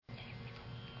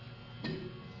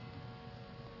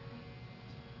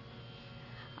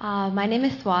My name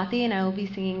is Swati and I will be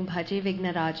singing Bhaje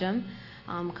Vignarajam,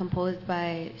 composed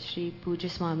by Sri Puja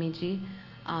Swamiji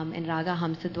in Raga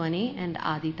Hamsadwani and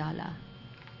Adi Tala.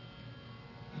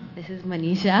 This is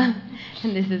Manisha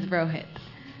and this is Rohit.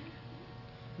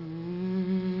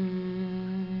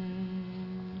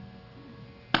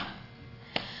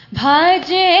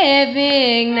 Bhaje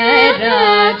Vignarajam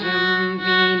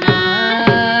Vinayakam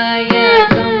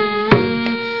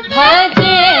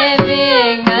Bhaje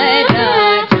Vignarajam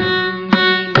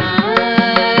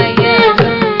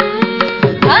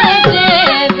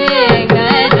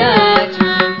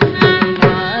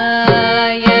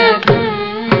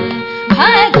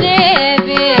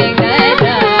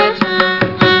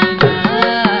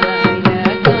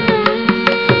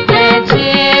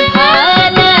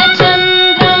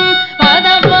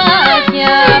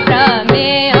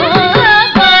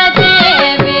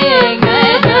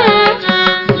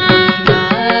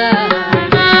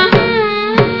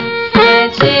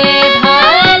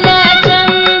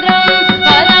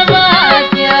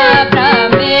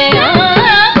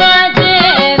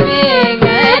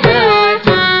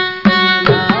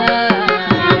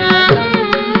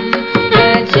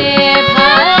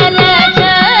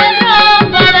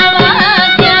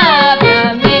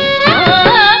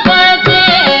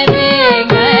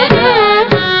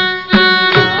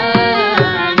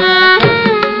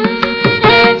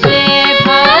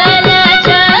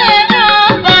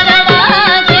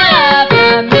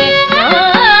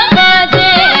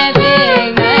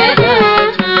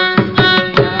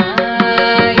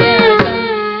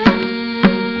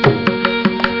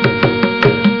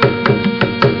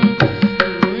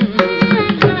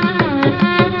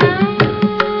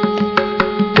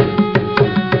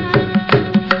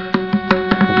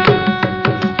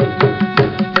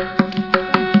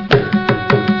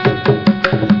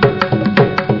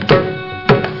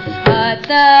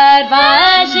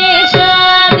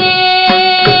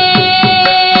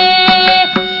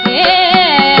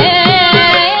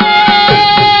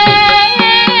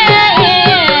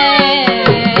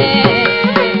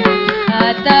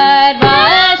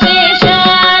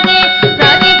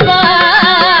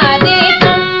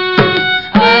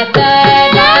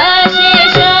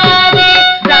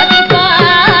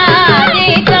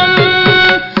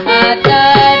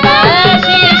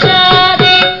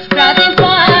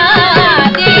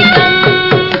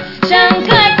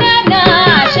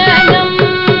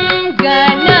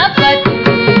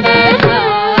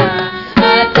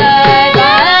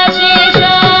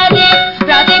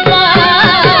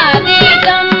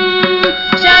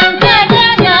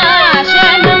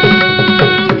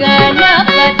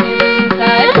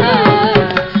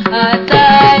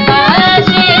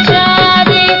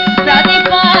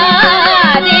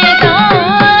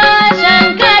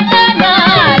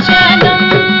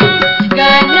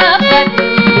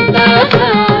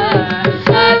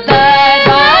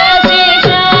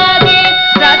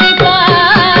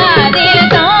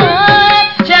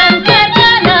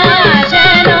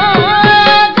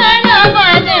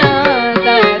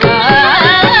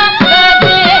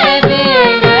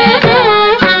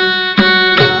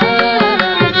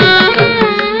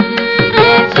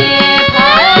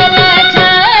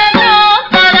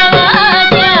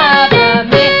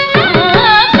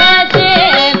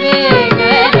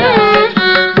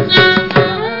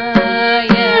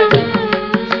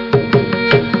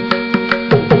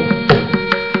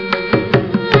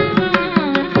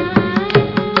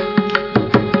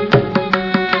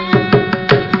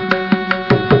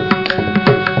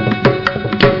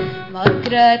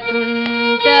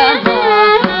Yeah.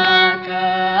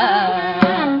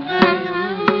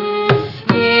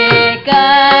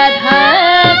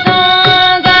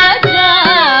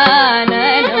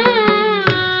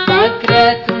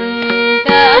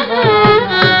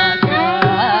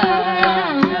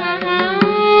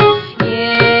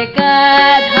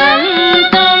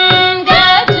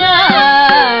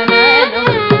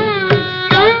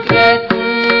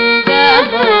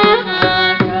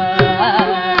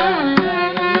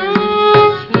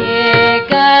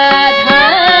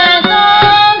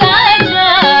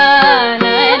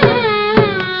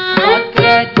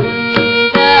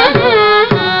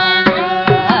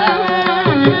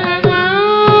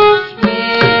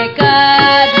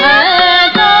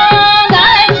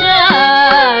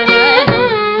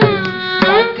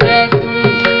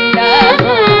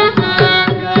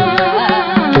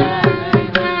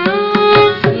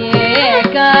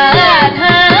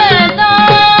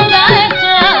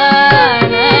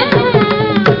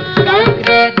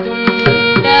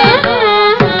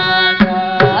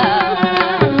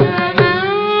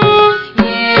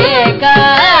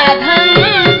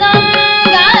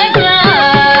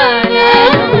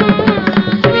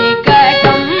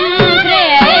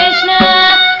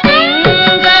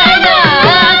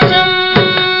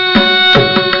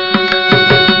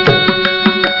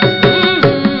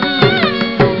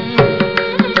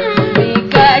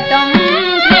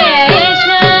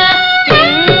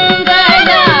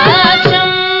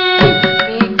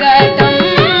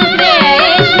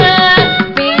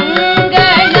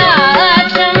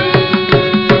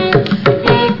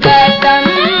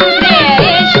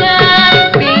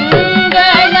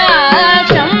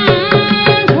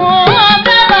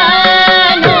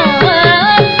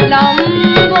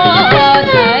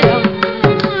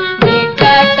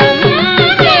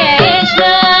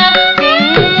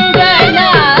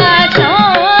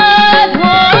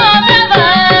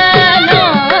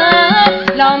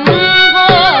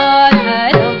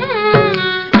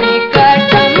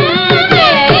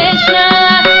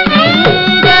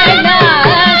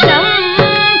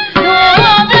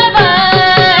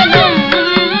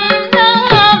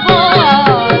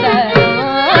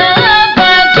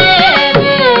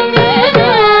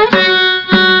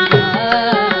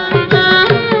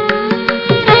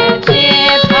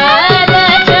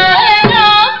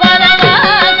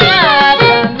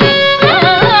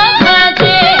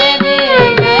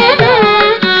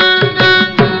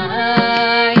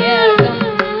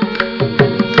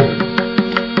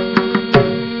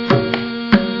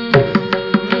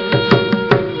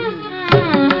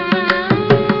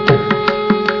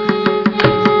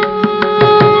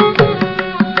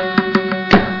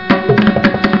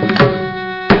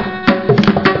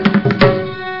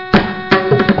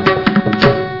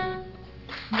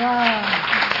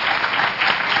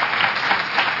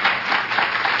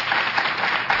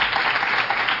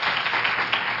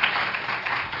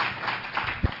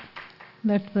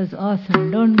 was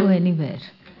awesome. Don't go anywhere.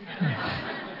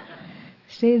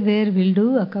 Stay there. We'll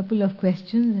do a couple of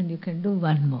questions and you can do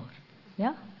one more.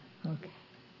 Yeah? Okay.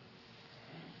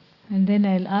 And then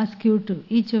I'll ask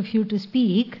each of you to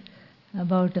speak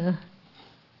about a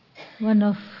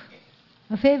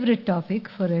favorite topic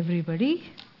for everybody.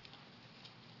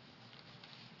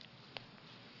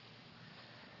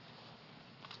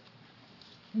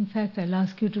 In fact, I'll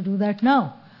ask you to do that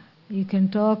now. You can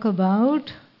talk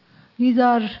about, these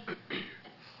are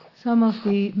some of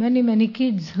the many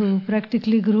kids who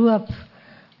practically grew up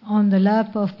on the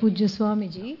lap of Pujya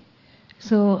Swamiji.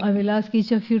 So I will ask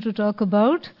each of you to talk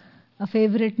about a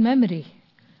favorite memory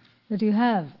that you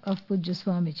have of Pujya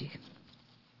Swamiji.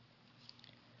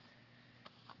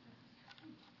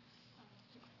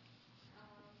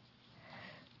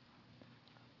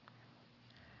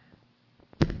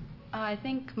 I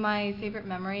think my favorite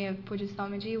memory of Pujya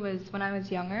Swamiji was when I was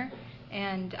younger,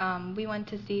 and we went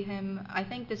to see him. I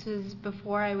think this was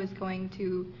before I was going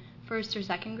to 1st or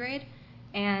 2nd grade,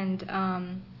 and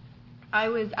I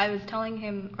was telling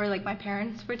him, or like my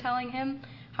parents were telling him,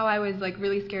 how I was like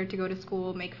really scared to go to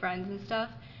school, make friends and stuff.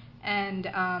 And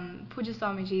Pujya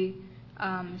Swamiji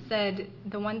said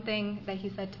the one thing that he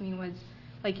said to me was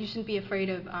like, you shouldn't be afraid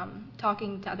of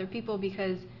talking to other people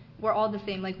because we're all the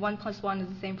same. Like 1 + 1 is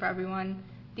the same for everyone.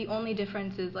 The only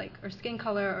difference is like our skin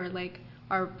color or like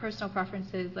our personal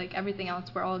preferences. Like everything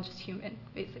else, we're all just human,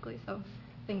 basically. So I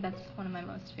think that's one of my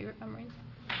most favorite memories.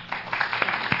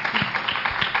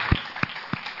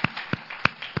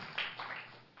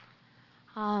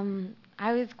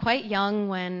 I was quite young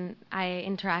when I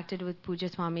interacted with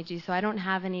Pujya Swamiji, so I don't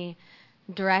have any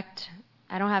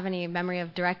memory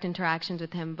of direct interactions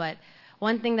with him, but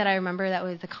one thing that I remember that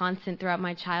was a constant throughout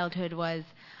my childhood was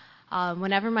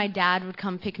whenever my dad would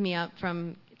come pick me up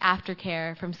from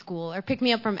aftercare from school or pick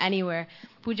me up from anywhere,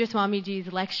 Pujya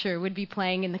Swamiji's lecture would be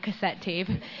playing in the cassette tape.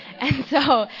 And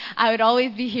so I would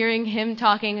always be hearing him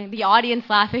talking, the audience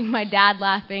laughing, my dad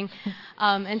laughing.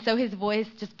 And so his voice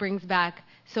just brings back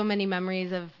so many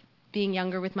memories of being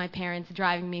younger with my parents,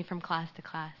 driving me from class to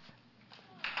class.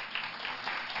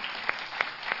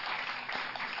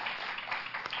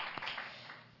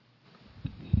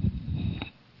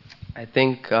 I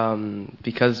think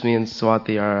because me and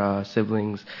Swati are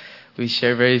siblings, we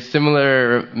share very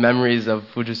similar memories of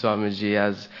Pujya Swamiji,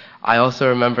 as I also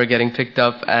remember getting picked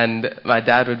up and my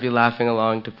dad would be laughing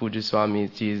along to Pujya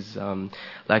Swamiji's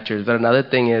lectures. But another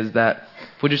thing is that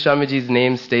Pujya Swamiji's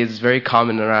name stays very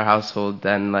common in our household,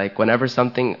 and like whenever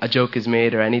a joke is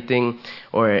made or anything,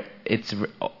 or it's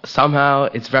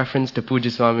referenced to Pujya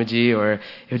Swamiji, or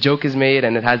if a joke is made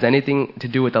and it has anything to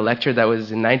do with a lecture that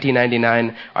was in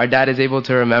 1999, our dad is able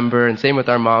to remember, and same with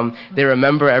our mom. They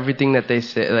remember everything that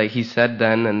he said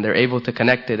then, and they're able to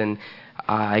connect it, and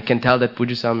I can tell that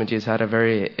Pujya Swamiji has had a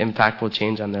very impactful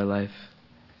change on their life.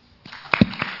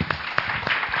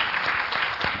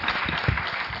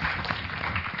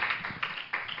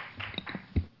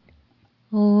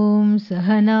 Om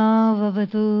Sahana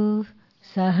Vavatu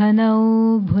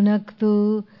Sahanau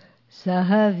Bhunaktu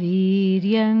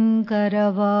Sahaviryam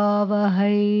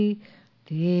Karavavahai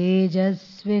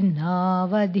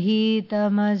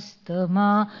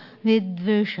Tejasvinavadhitamastama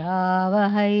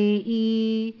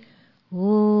Vidvishavahai.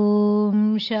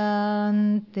 Om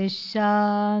Shanti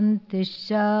Shanti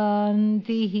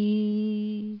Shanti.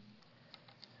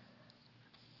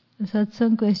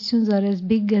 Satsang questions are as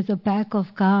big as a pack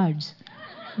of cards.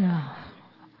 Yeah.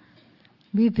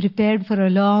 Be prepared for a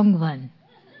long one.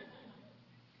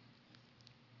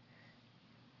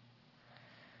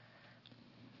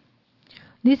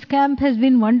 This camp has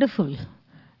been wonderful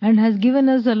and has given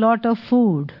us a lot of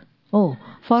food. Oh,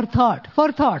 for thought.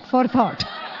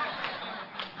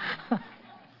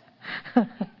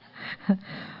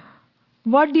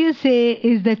 What do you say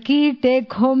is the key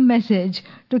take-home message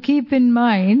to keep in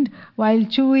mind while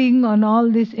chewing on all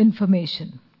this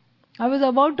information? I was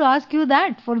about to ask you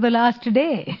that for the last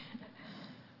day.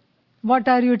 What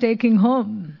are you taking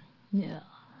home? Yeah.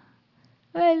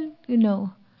 Well,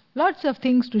 lots of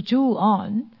things to chew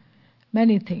on,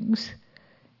 many things.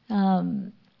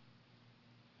 And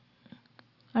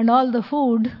all the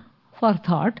food for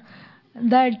thought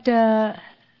that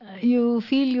you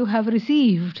feel you have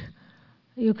received.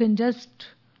 You can just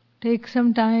take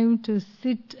some time to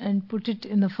sit and put it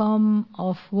in the form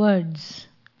of words.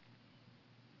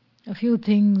 A few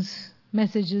things,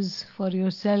 messages for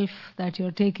yourself that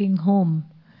you're taking home.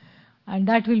 And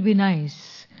that will be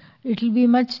nice. It'll be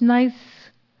much nicer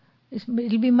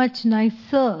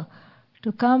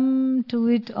to come to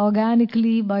it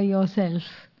organically by yourself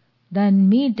than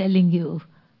me telling you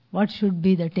what should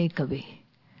be the takeaway.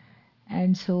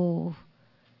 And so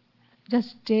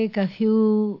just take a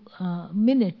few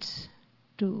minutes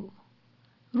to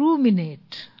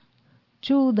ruminate,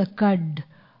 chew the cud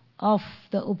of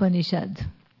the Upanishad,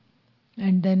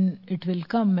 and then it will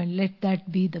come, and let that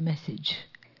be the message.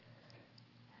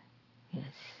 Yes.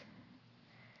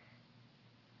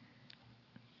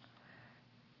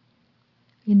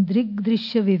 In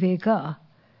Drigdrishya Viveka,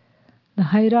 the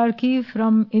hierarchy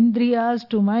from Indriyas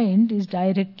to mind is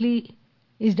direct.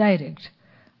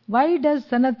 Why does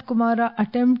Sanat Kumara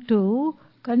attempt to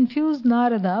confuse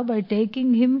Narada by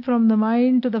taking him from the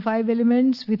mind to the 5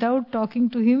 elements without taking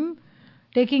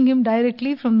him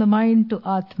directly from the mind to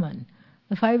Atman?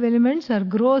 The 5 elements are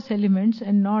gross elements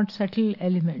and not subtle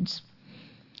elements.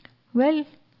 Well,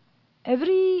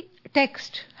 every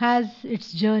text has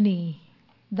its journey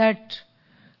that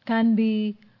can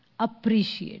be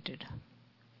appreciated.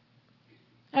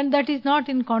 And that is not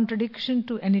in contradiction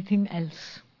to anything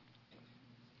else.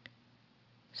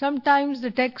 Sometimes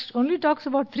the text only talks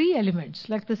about 3 elements,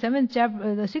 like the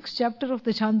 6th chapter of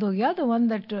the Chandogya, the one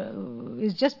that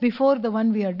is just before the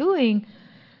one we are doing,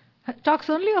 talks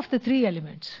only of the 3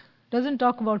 elements, doesn't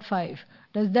talk about 5.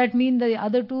 Does that mean the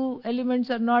other 2 elements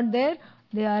are not there?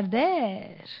 They are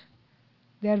there.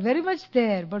 They are very much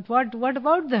there. But what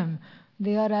about them?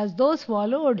 They are as though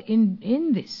swallowed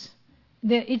in this.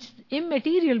 It's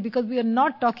immaterial because we are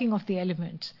not talking of the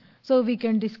elements. So we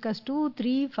can discuss 2,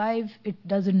 3, 5, it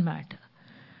doesn't matter.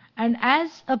 And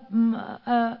as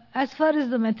far as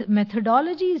the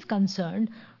methodology is concerned,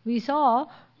 we saw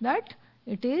that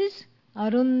it is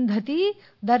Arundhati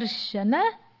Darshana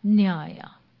Nyaya.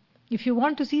 If you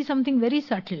want to see something very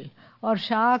subtle, or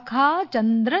Shakha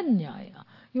Chandra Nyaya,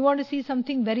 you want to see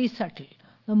something very subtle.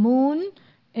 The moon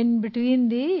in between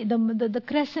the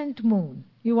crescent moon,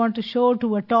 you want to show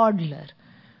to a toddler.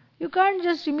 You can't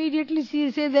just immediately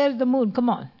say there's the moon, come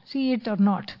on, see it or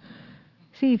not.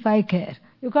 See if I care.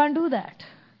 You can't do that.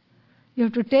 You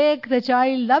have to take the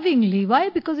child lovingly. Why?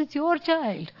 Because it's your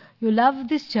child. You love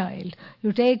this child.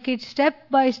 You take it step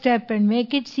by step and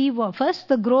make it see first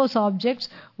the gross objects,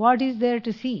 what is there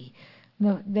to see.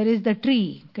 No, there is the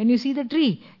tree. Can you see the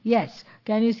tree? Yes.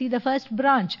 Can you see the first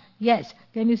branch? Yes.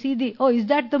 Can you see is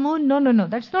that the moon? No,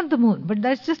 that's not the moon, but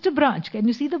that's just a branch. Can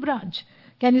you see the branch?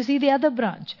 Can you see the other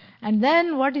branch? And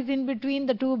then what is in between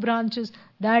the 2 branches?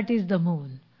 That is the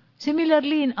moon.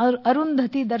 Similarly, in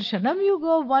Arundhati Darshanam, you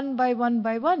go one by one.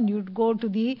 You go to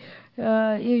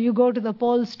the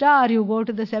pole star, you go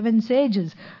to the 7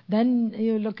 sages, then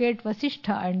you locate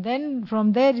Vasishtha, and then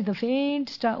from there the faint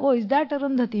star. Oh, is that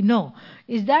Arundhati? No.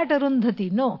 Is that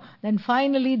Arundhati? No. Then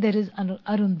finally there is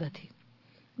Arundhati.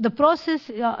 The process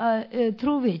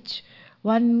through which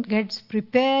one gets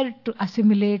prepared to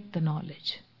assimilate the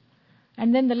knowledge.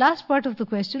 And then the last part of the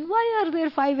question, why are there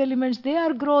 5 elements? They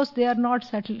are gross, they are not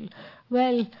subtle.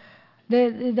 Well,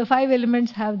 the 5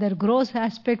 elements have their gross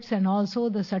aspects and also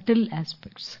the subtle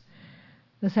aspects.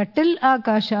 The subtle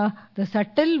Akasha, the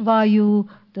subtle Vayu,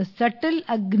 the subtle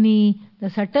Agni, the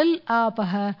subtle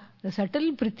Apaha, the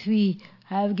subtle Prithvi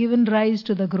have given rise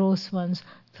to the gross ones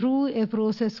through a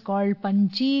process called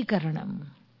Panchikaranam.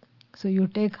 So you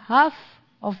take half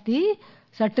of the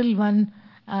subtle one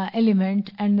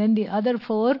element and then the other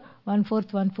 4,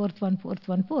 1/4, 1/4, 1/4,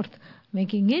 1/4,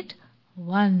 making it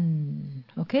 1.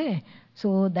 Okay?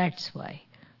 So that's why.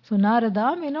 So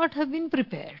Narada may not have been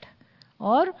prepared.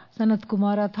 Or Sanat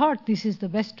Kumara thought this is the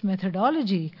best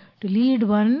methodology to lead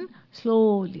one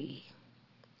slowly.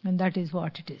 And that is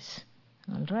what it is.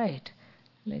 All right.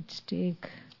 Let's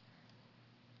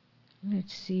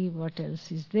see what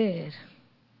else is there.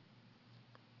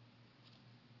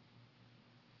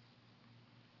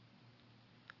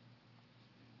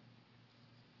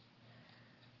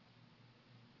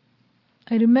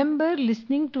 I remember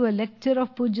listening to a lecture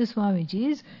of Pujya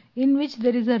Swamiji's in which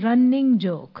there is a running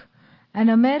joke. An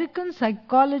American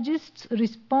psychologist's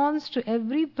response to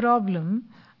every problem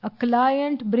a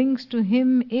client brings to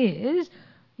him is,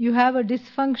 you have a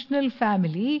dysfunctional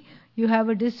family, you have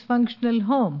a dysfunctional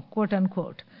home, quote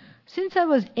unquote. Since I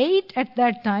was 8 at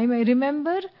that time,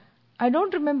 I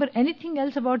don't remember anything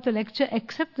else about the lecture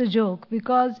except the joke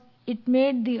because it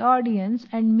made the audience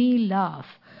and me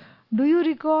laugh. Do you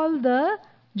recall the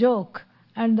joke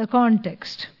and the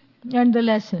context and the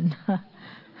lesson?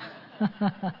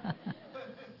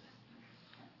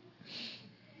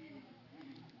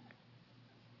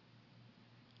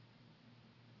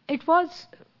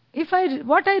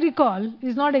 What I recall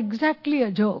is not exactly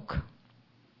a joke.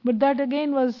 But that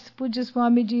again was Pujya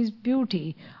Swamiji's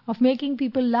beauty of making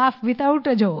people laugh without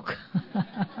a joke.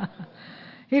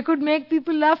 He could make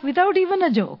people laugh without even a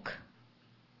joke.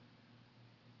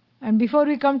 And before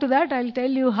we come to that, I'll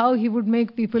tell you how he would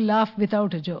make people laugh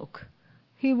without a joke.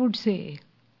 He would say,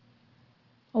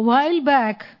 a while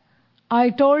back, I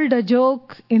told a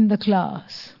joke in the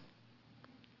class.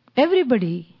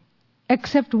 Everybody,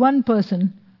 except one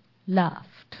person,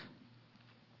 laughed.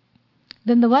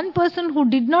 Then the one person who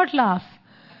did not laugh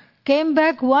came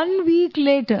back 1 week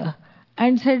later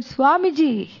and said,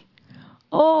 Swamiji,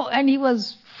 oh, and he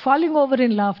was falling over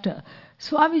in laughter.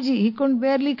 Swamiji, he couldn't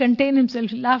barely contain himself,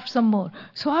 he laughed some more.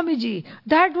 Swamiji,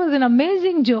 that was an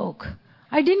amazing joke.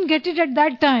 I didn't get it at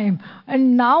that time,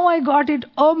 and now I got it.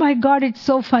 Oh my God, it's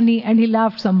so funny, and he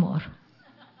laughed some more.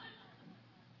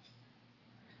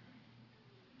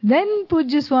 Then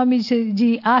Pujya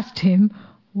Swamiji asked him,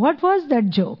 what was that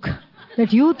joke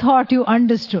that you thought you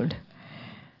understood?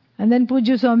 And then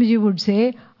Pujya Swamiji would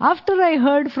say, after I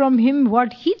heard from him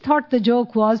what he thought the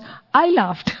joke was, I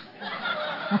laughed.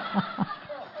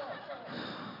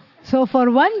 So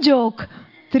for one joke,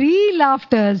 3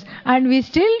 laughters, and we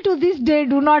still to this day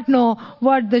do not know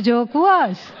what the joke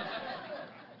was.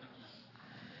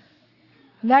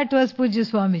 That was Pujya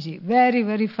Swamiji. Very,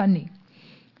 very funny.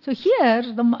 So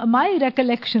here, my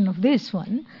recollection of this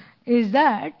one is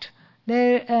that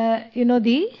the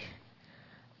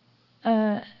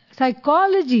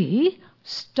psychology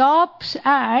stops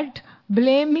at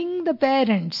blaming the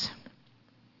parents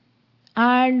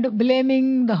and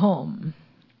blaming the home.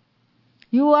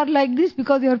 You are like this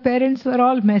because your parents were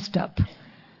all messed up.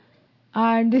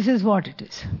 And this is what it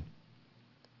is.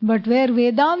 But where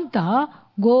Vedanta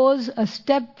goes a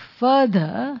step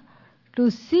further to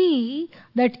see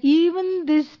that even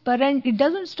this it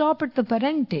doesn't stop at the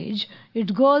parentage,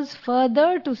 it goes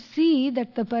further to see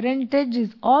that the parentage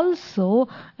is also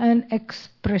an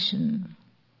expression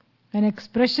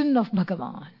of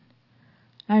Bhagavan.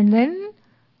 And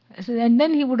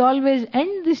then he would always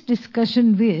end this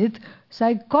discussion with,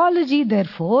 psychology,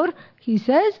 therefore, he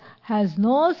says, has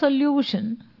no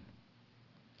solution.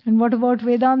 And what about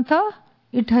Vedanta?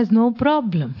 It has no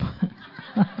problem.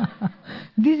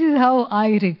 This is how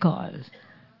I recall.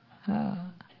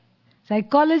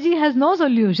 Psychology has no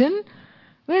solution.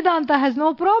 Vedanta has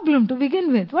no problem to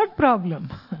begin with. What problem?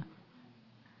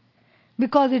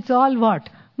 Because it's all what?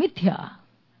 Mithya.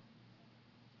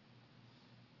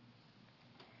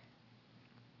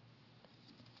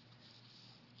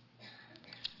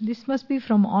 This must be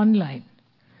from online.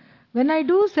 When I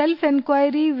do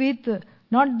self-enquiry with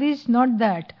not this, not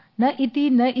that, na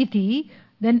iti,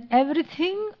 then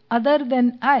everything other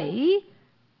than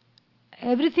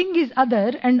everything is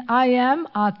other and I am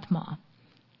Atma.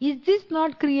 Is this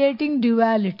not creating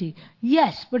duality?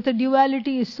 Yes, but the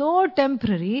duality is so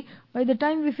temporary, by the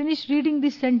time we finish reading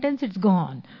this sentence, it's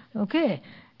gone. Okay?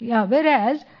 Yeah,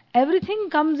 whereas everything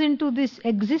comes into this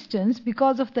existence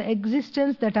because of the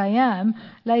existence that I am,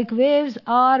 like waves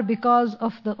are because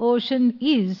of the ocean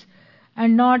is,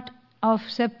 and not of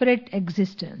separate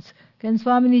existence. Can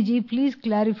Swaminiji please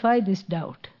clarify this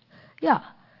doubt? Yeah.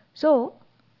 So,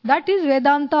 that is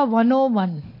Vedanta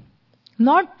 101.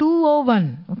 Not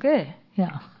 201. Okay?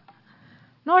 Yeah.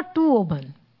 Not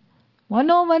 201.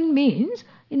 101 means,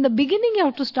 in the beginning you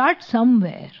have to start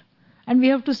somewhere. And we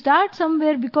have to start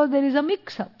somewhere because there is a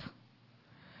mix-up.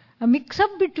 A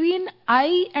mix-up between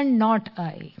I and not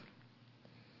I.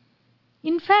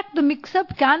 In fact, the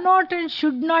mix-up cannot and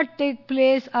should not take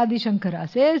place, Adi Shankara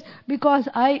says, because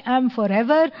I am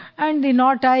forever and the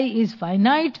not I is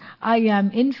finite, I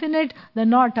am infinite, the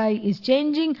not I is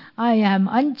changing, I am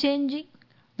unchanging.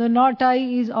 The not I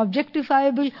is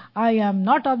objectifiable, I am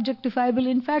not objectifiable.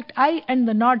 In fact, I and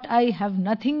the not I have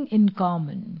nothing in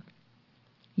common.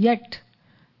 Yet,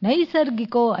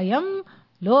 naisargiko ayam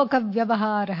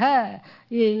lokavyavaharaha.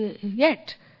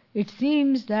 Yet, it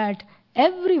seems that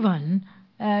everyone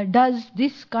does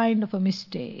this kind of a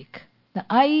mistake. The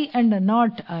I and the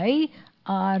not I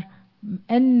are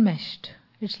enmeshed.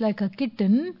 It's like a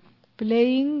kitten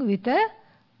playing with a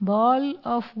ball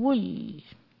of wool.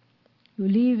 You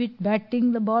leave it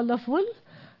batting the ball of wool,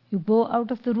 you go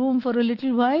out of the room for a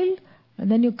little while,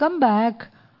 and then you come back,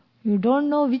 you don't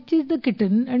know which is the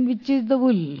kitten and which is the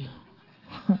wool.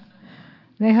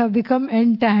 They have become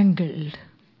entangled.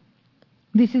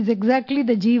 This is exactly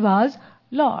the jiva's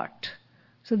lot.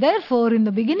 So therefore, in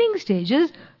the beginning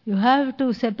stages, you have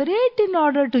to separate in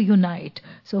order to unite.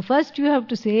 So first you have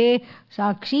to say,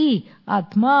 Sakshi,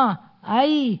 Atma,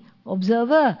 I,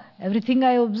 observer, everything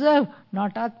I observe,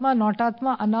 not Atma,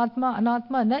 Anatma,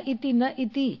 Anatma, na iti,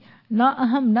 na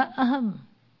aham.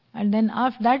 And then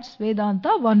after that's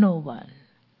Vedanta 101.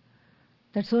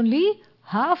 That's only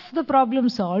half the problem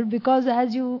solved, because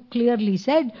as you clearly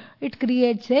said, it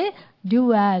creates a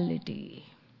duality.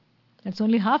 That's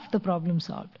only half the problem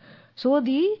solved. So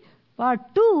the part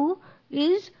 2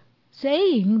 is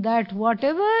saying that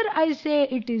whatever I say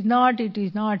it is not, it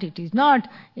is not, it is not,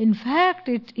 in fact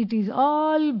it is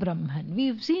all Brahman.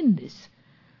 We've seen this.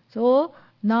 So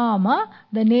Nama,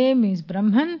 the name is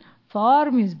Brahman,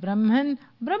 form is Brahman,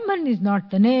 Brahman is not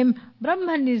the name,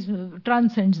 Brahman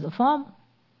transcends the form.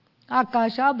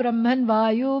 Akasha Brahman,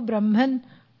 Vayu Brahman,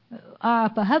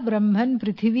 Apaha Brahman,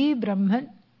 Prithivi Brahman,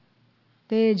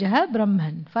 Tejaha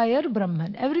Brahman, fire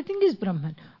Brahman, everything is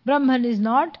Brahman. Brahman is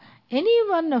not any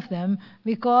one of them,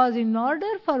 because in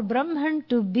order for Brahman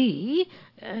to be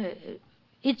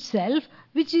itself,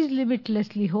 which is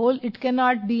limitlessly whole, it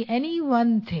cannot be any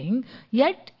one thing,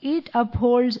 yet it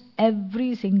upholds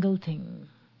every single thing.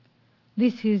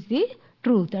 This is the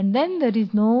truth, and then there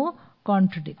is no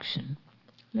contradiction.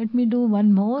 Let me do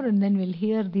one more and then we'll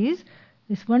hear this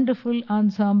wonderful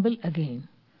ensemble again.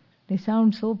 They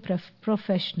sound so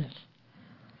professional.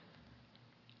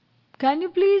 Can you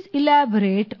please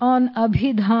elaborate on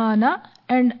Abhidhana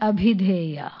and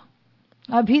Abhidheya?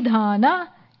 Abhidhana,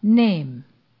 name.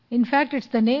 In fact, it's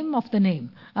the name of the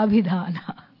name,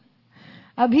 Abhidhana.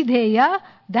 Abhidheya,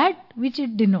 that which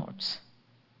it denotes.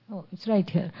 Oh, it's right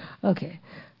here. Okay.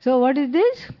 So what is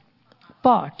this?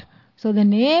 Pot. So the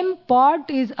name pot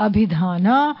is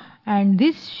Abhidhana, and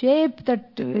this shape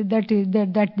that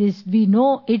this we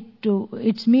know it to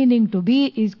its meaning to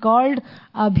be is called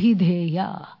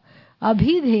Abhidheya.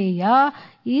 Abhidheya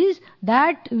is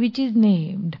that which is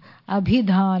named.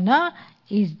 Abhidhana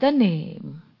is the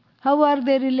name. How are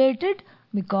they related?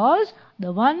 Because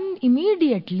the one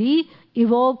immediately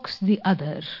evokes the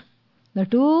other. The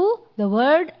two, the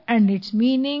word and its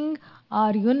meaning,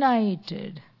 are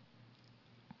united.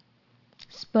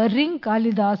 Spurring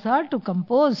Kalidasa to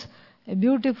compose a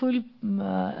beautiful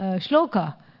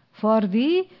shloka for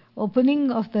the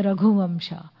opening of the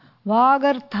Raghuvamsha.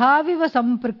 Vagarthaviva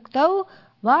sampriktau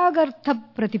vagartha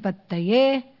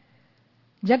pratipattaye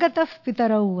jagatah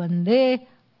pitarau vande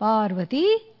Parvati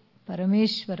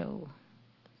Parameshwarau.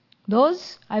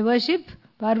 Those I worship,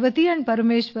 Parvati and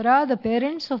Parameshwara, the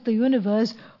parents of the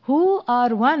universe, who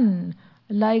are one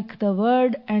like the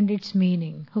word and its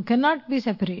meaning, who cannot be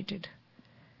separated.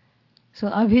 So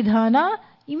Abhidhana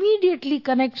immediately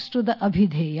connects to the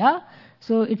Abhidheya.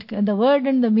 So the word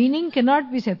and the meaning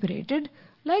cannot be separated,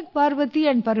 like Parvati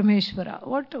and Parameshwara.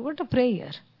 What a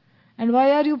prayer. And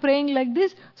why are you praying like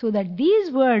this? So that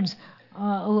these words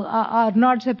are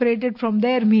not separated from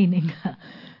their meaning.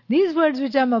 These words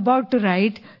which I am about to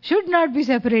write should not be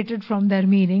separated from their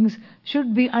meanings,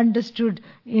 should be understood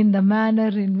in the manner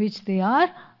in which they are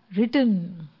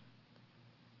written.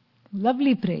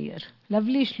 Lovely prayer,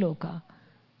 lovely shloka.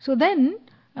 So then,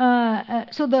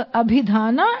 so the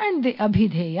Abhidhana and the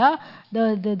Abhidheya,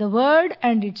 the word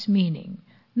and its meaning.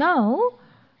 Now,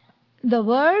 the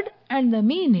word and the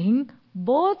meaning,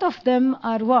 both of them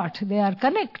are what? They are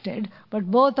connected,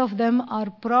 but both of them are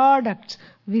products.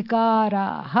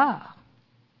 Vikaraha.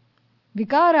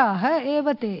 Vikaraha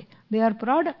evate. They are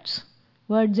products.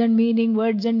 Words and meaning,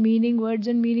 words and meaning, words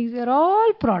and meanings, they are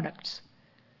all products.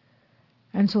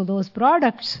 And so those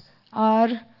products are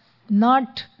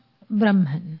not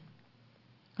Brahman.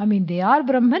 I mean, they are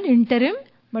Brahman interim,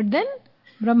 but then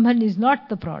Brahman is not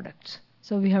the products.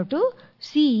 So we have to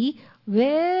see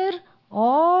where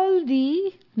all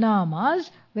the namas,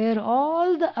 where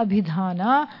all the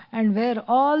Abhidhana and where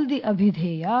all the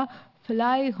Abhidheya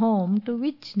fly home to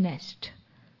which nest.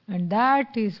 And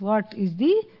that is what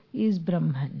is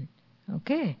Brahman.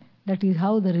 Okay? That is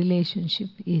how the relationship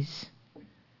is.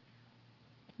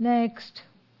 Next.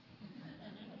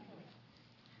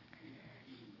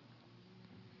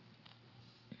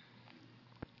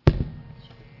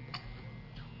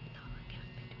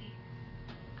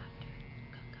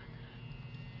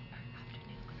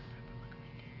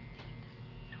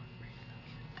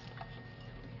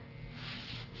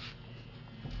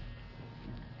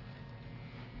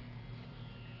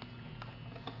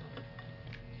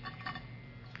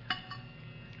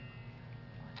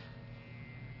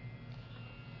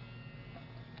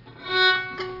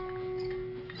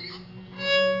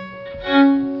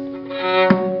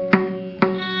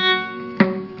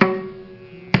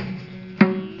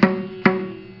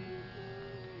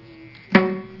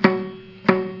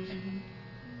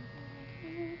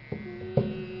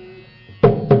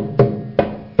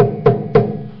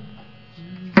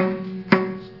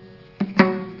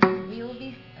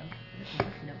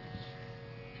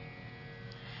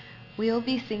 We will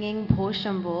be singing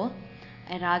Poshambho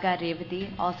and Raga Revati,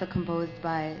 also composed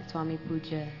by Swami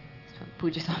Puja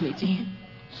Swamiji.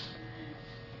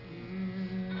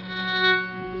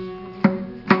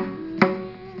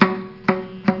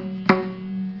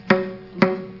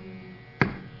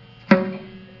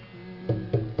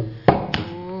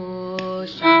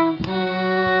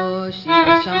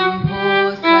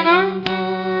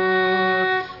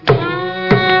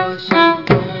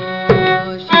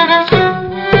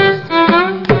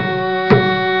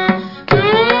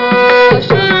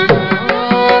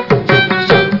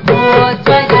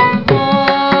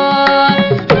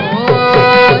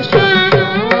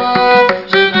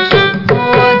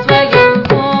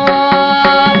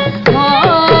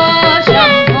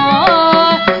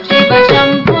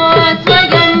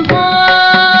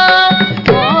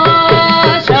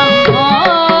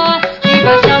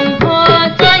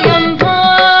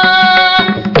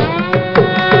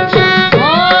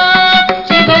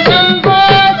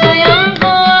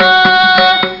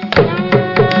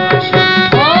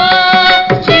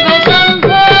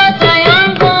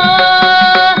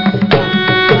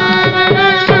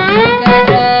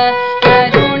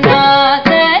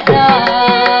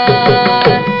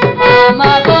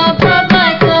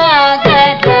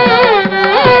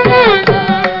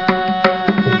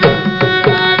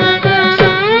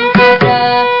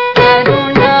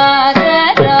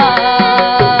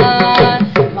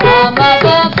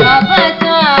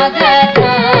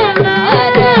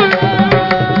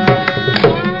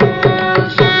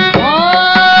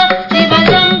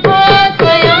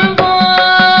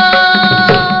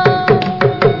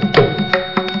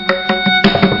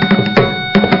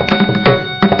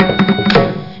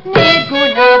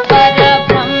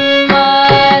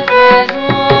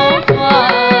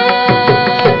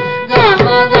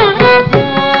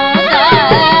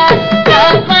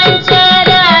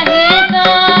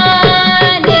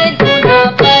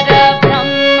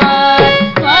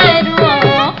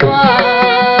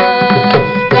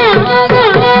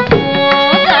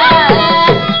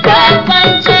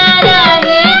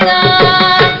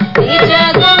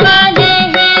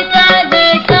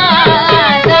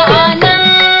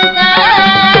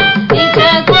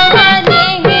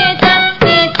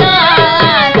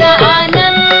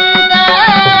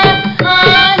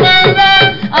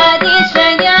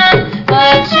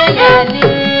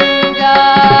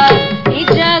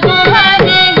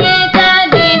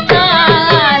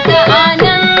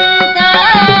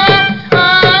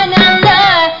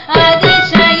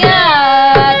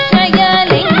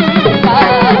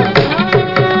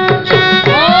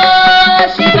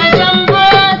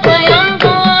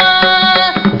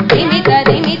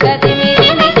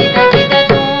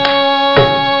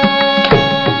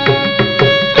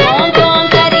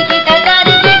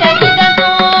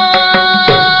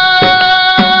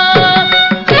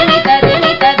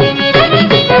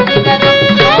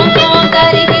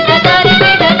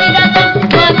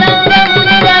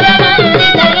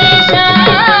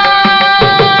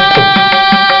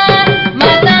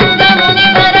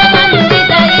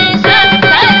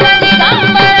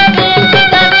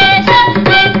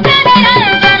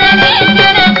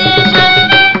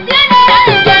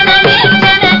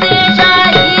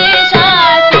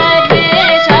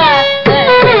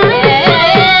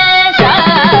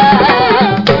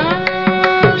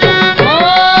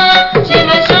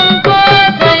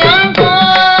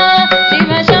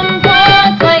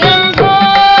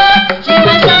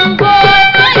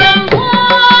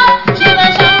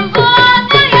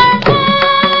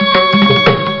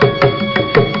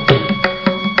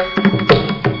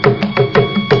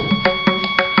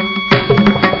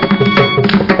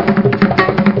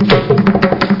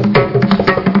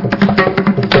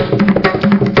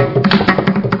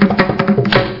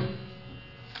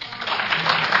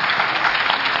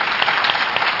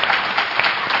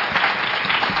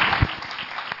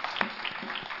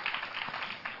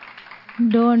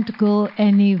 don't go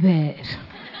anywhere.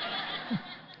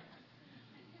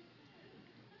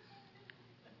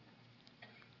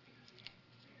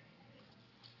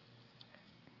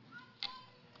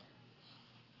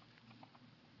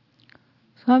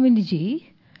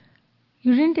 Swaminiji,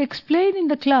 you didn't explain in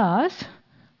the class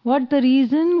what the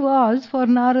reason was for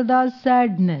Narada's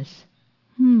sadness.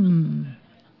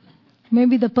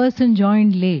 Maybe the person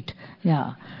joined late.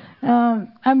 Yeah.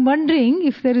 I'm wondering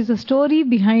if there is a story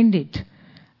behind it,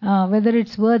 whether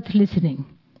it's worth listening.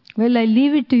 Well, I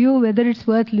leave it to you whether it's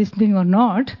worth listening or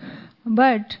not.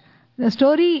 But the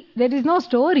story, there is no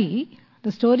story.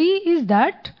 The story is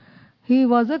that he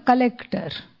was a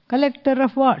collector. Collector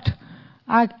of what?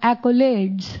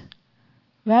 Accolades,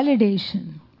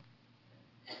 validation.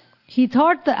 He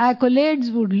thought the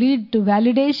accolades would lead to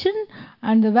validation,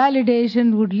 and the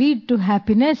validation would lead to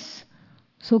happiness,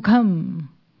 sukham.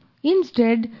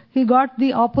 Instead, he got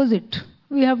the opposite.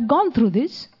 We have gone through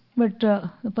this, but the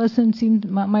person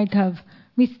might have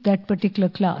missed that particular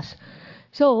class.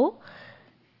 So,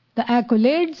 the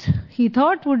accolades he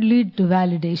thought would lead to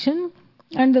validation,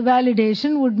 and the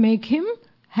validation would make him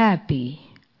happy.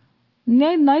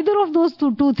 Neither of those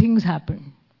two things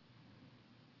happened.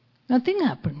 Nothing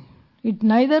happened. It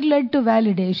neither led to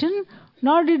validation,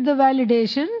 nor did the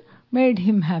validation made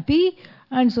him happy,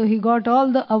 and so he got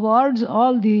all the awards,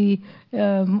 all the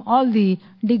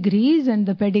degrees and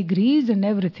the pedigrees and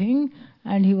everything,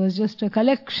 and he was just a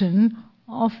collection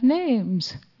of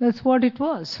names. That's what it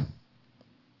was.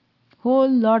 Whole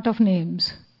lot of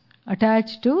names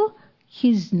attached to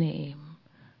his name.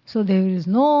 So there is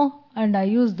no, and I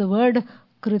use the word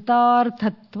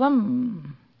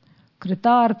kritarthatvam.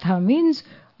 Kritartha means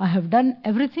I have done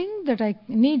everything that I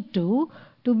need to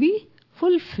be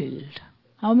fulfilled.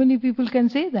 How many people can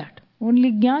say that?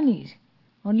 Only Jnanis.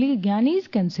 Only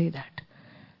Jnanis can say that.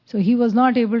 So he was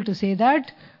not able to say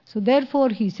that. So therefore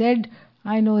he said,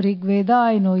 I know Rig Veda,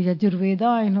 I know Yajur Veda,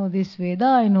 I know this Veda,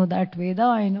 I know that Veda,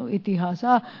 I know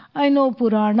Itihasa, I know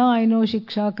Purana, I know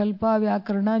Shiksha, Kalpa,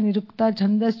 Vyakarana, Nirukta,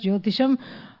 Chandas, Jyotisham,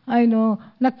 I know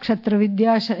Nakshatra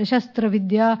Vidya, Shastra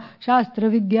Vidya, Shastra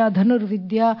Vidya, Dhanur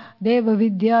Vidya, Deva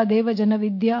Vidya, Devajana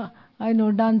Vidya. I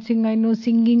know dancing, I know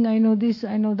singing, I know this,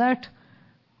 I know that.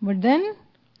 But then,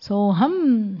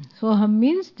 Soham. Soham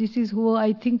means this is who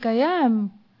I think I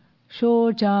am.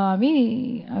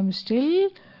 Shochami. I'm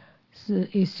still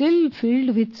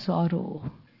filled with sorrow.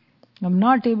 I'm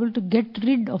not able to get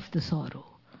rid of the sorrow.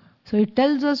 So it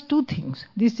tells us two things.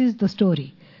 This is the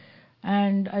story.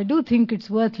 And I do think it's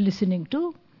worth listening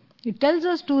to. It tells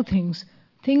us two things.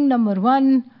 Thing number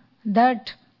one,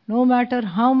 that no matter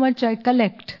how much I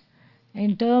collect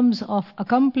in terms of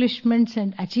accomplishments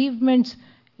and achievements,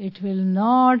 it will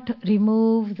not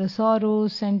remove the sorrow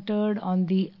centered on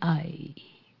the I.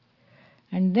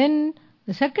 And then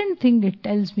the second thing it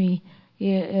tells me,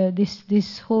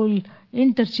 this whole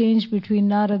interchange between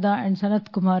Narada and Sanat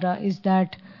Kumara is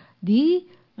that the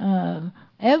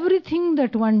everything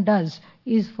that one does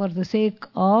is for the sake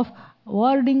of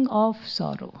warding off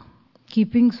sorrow,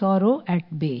 keeping sorrow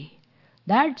at bay.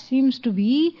 That seems to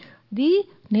be the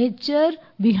nature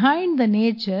behind the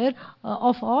nature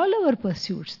of all our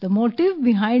pursuits. The motive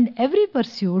behind every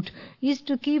pursuit is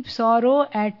to keep sorrow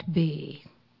at bay.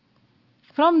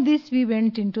 From this we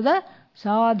went into the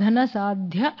sadhana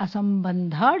sadhya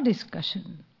asambandha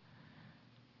discussion.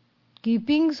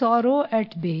 Keeping sorrow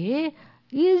at bay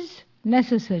is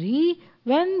necessary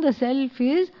when the self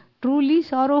is truly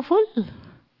sorrowful.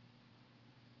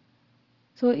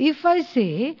 So if I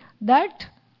say that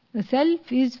the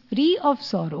self is free of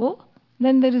sorrow,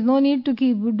 then there is no need to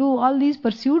do all these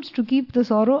pursuits to keep the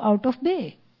sorrow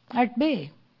at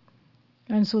bay.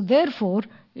 And so therefore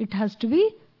it has to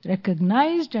be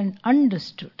recognized and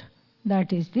understood.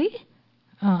 That is the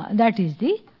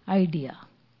idea.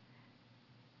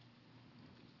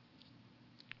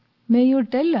 May you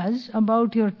tell us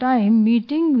about your time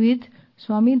meeting with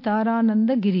Swami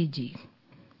Tarananda Giriji.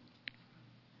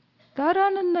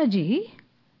 Tarananda ji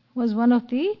was one of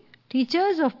the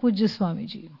teachers of Pujya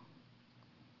Swamiji.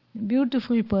 A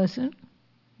beautiful person,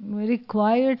 very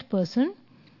quiet person,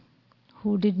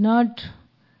 who did not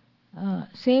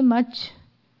say much.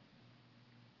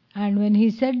 And when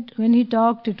he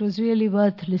talked, it was really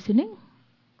worth listening.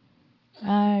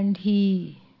 And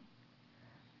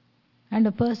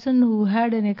a person who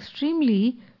had an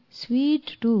extremely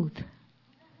sweet tooth.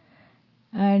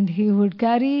 And he would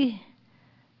carry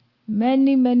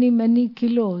many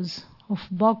kilos of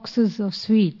boxes of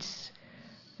sweets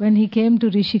when he came to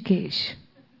Rishikesh.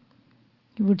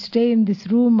 He would stay in this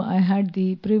room. I had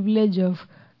the privilege of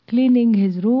cleaning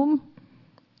his room.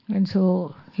 And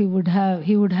so he would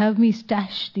have me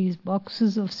stash these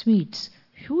boxes of sweets,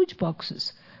 huge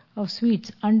boxes of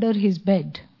sweets under his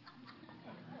bed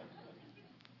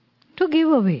to give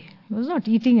away. He was not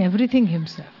eating everything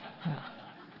himself. Yeah.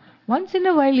 Once in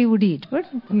a while he would eat, but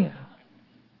yeah.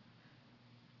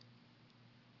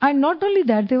 And not only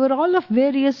that, they were all of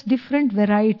various different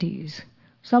varieties.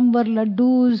 Some were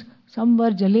laddus, some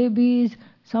were jalebis,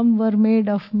 some were made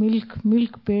of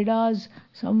milk pedas,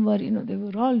 some were, they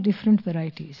were all different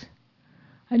varieties.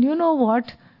 And you know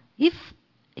what? If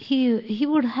he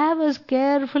would have us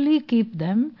carefully keep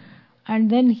them, and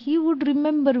then he would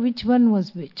remember which one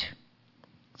was which.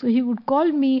 So he would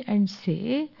call me and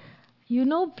say,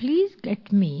 please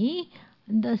get me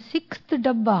the 6th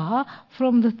dabba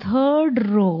from the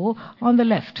 3rd row on the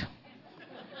left.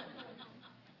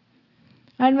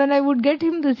 And when I would get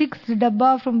him the 6th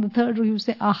dabba from the 3rd row, he would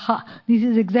say, aha, this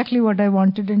is exactly what I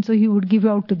wanted. And so he would give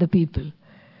out to the people.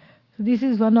 So this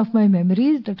is one of my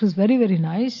memories. That was very, very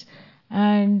nice.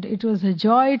 And it was a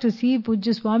joy to see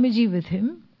Pujya Swamiji with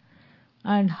him.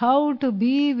 And how to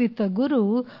be with a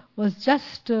guru was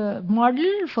just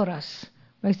modeled for us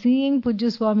by seeing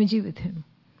Pujya Swamiji with him.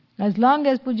 As long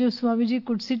as Pujya Swamiji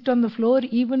could sit on the floor,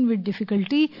 even with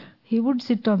difficulty, he would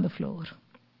sit on the floor.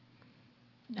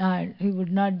 And he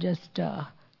would not just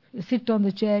sit on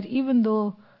the chair, even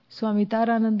though Swami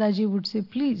Taranandaji would say,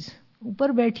 please, upar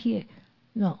baithiye.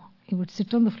 No, he would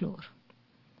sit on the floor.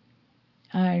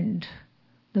 And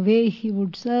the way he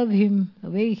would serve him, the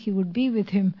way he would be with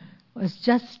him, was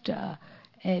just a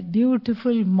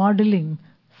beautiful modeling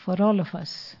for all of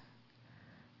us.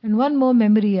 And one more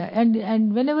memory,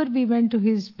 and whenever we went to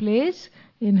his place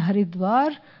in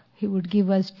Haridwar, he would give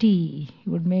us tea. He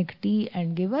would make tea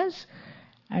and give us.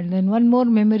 And then one more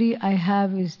memory I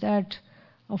have is that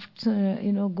of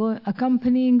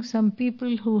accompanying some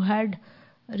people who had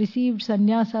received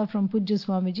sannyasa from Pujya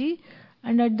Swamiji,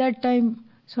 and at that time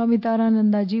Swami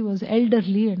Taranandaji was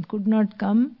elderly and could not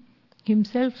come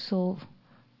himself, so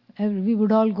we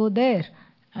would all go there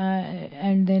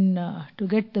and then to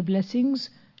get the blessings.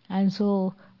 And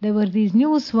so there were these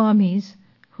new Swamis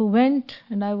who went,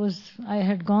 and I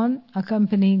had gone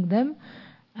accompanying them,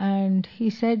 and he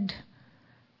said,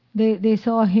 they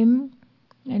saw him,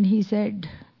 and he said,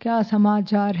 "Kya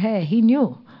samachar hai?" He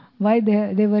knew why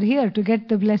they were here, to get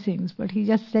the blessings, but he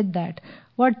just said that.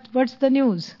 What's the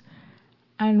news?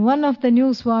 And one of the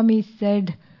new Swamis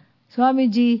said,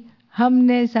 "Swamiji,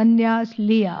 हमने संन्यास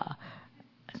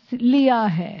लिया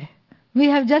है. We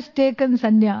have just taken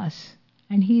sannyas."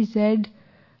 And he said,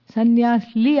 "Sannyas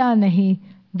liya nahi,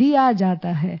 diya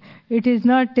jata hai." It is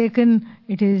not taken,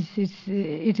 it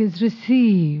is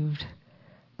received.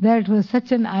 That was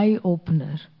such an eye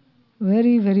opener.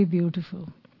 Very, very beautiful.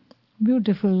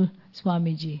 Beautiful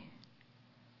Swamiji.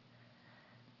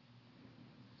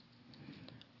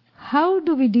 How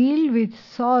do we deal with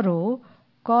sorrow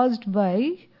caused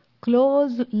by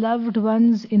close loved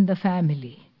ones in the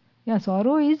family? Yeah,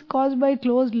 sorrow is caused by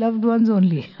close loved ones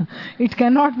only. It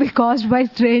cannot be caused by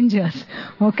strangers.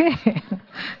 Okay?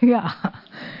 Yeah.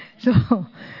 So,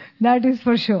 that is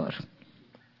for sure.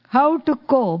 How to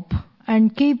cope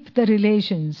and keep the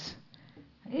relations.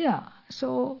 Yeah,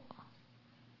 so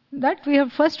that we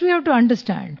have to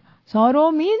understand.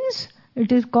 Sorrow means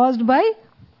it is caused by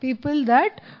people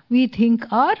that we think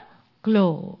are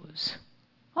close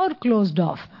or closed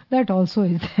off. That also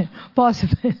is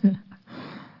possible.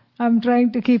 I'm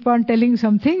trying to keep on telling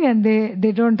something and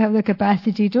they don't have the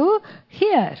capacity to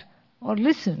hear or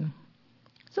listen.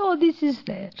 So this is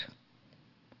there.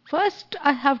 First,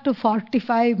 I have to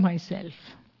fortify myself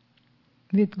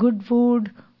with good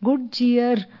food, good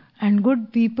cheer, and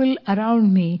good people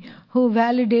around me who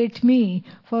validate me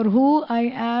for who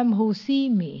I am, who see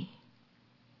me.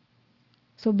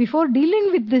 So before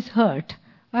dealing with this hurt,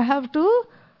 I have to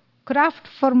craft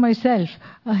for myself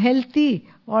a healthy,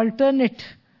 alternate,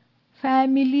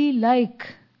 family-like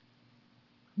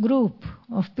group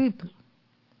of people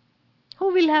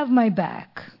who will have my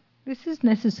back. This is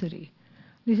necessary.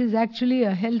 This is actually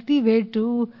a healthy way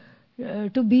to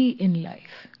be in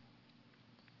life.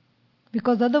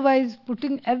 Because otherwise,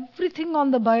 putting everything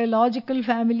on the biological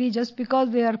family just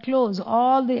because they are close,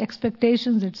 all the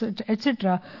expectations,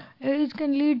 etc., it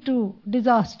can lead to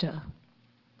disaster.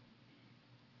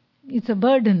 It's a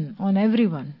burden on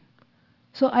everyone.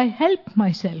 So I help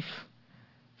myself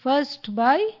first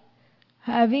by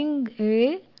having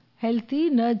a healthy,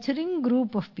 nurturing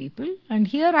group of people. And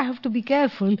here I have to be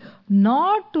careful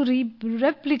not to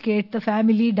replicate the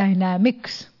family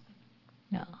dynamics.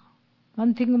 Yeah.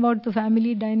 One thing about the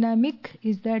family dynamic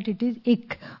is that it is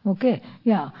ik. Okay?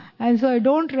 Yeah. And so I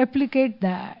don't replicate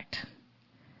that.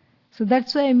 So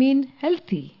that's why I mean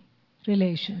healthy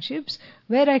relationships,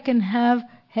 where I can have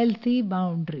healthy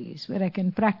boundaries, where I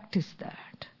can practice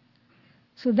that.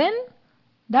 So then,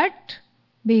 that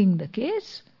being the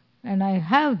case, and I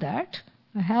have that,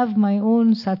 I have my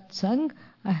own satsang,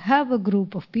 I have a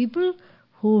group of people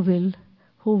who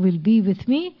will be with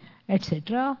me,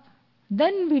 etc.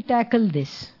 Then we tackle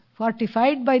this.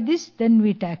 Fortified by this, then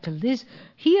we tackle this.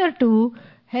 Here too,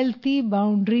 healthy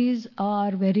boundaries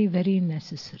are very, very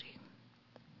necessary.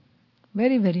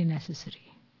 Very, very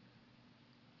necessary.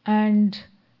 And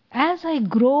as I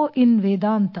grow in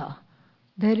Vedanta,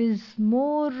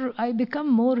 I become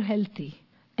more healthy.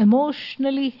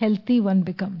 Emotionally healthy one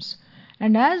becomes.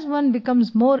 And as one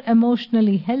becomes more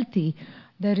emotionally healthy,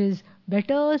 there is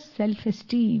better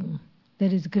self-esteem.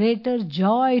 There is greater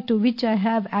joy to which I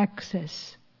have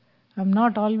access. I'm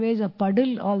not always a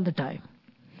puddle all the time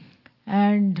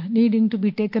and needing to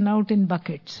be taken out in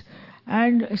buckets.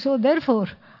 And so therefore,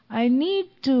 I need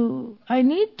to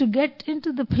get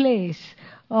into the place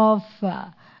of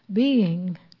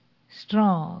being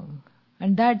strong.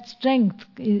 And that strength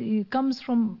comes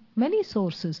from many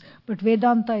sources, but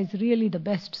Vedanta is really the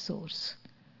best source.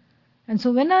 And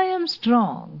so when I am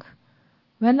strong,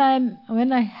 when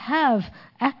I have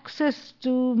access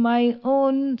to my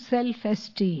own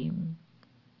self-esteem,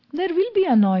 there will be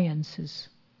annoyances.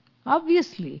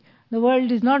 Obviously, the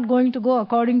world is not going to go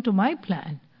according to my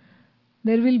plan.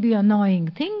 There will be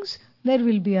annoying things, there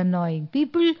will be annoying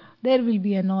people, there will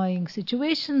be annoying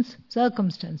situations,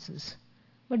 circumstances.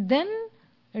 But then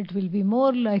it will be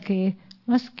more like a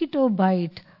mosquito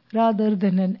bite rather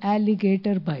than an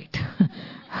alligator bite.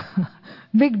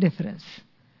 Big difference.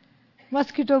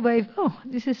 Mosquito bite, oh,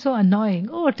 this is so annoying,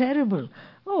 oh, terrible,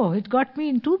 oh, it got me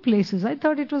in 2 places, I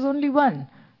thought it was only 1.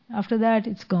 After that,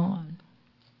 it's gone.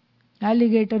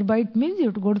 Alligator bite means you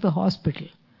have to go to the hospital.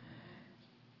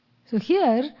 So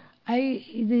here,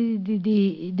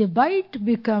 the bite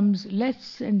becomes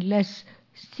less and less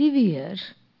severe,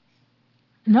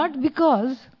 not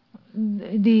because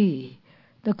the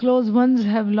close ones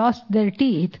have lost their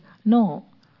teeth. No,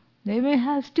 they may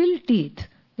have still teeth.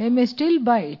 They may still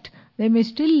bite. They may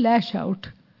still lash out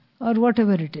or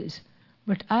whatever it is.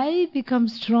 But I become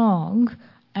strong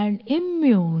and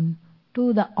immune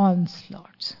to the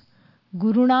onslaughts.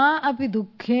 Guruna api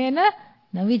dukkhena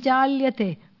na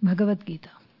vichalyate. Bhagavad Gita.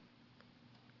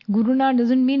 Guruna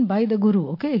doesn't mean by the Guru,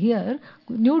 okay? Here,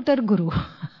 neuter Guru.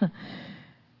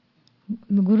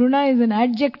 Guruna is an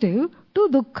adjective to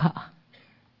dukkha.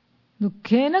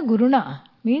 Dukkhena Guruna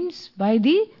means by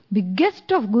the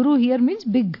biggest of Guru here means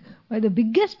big. By the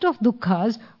biggest of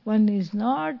dukkhas, one is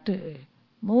not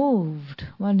moved,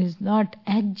 one is not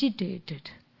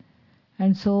agitated.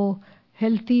 And so,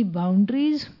 healthy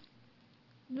boundaries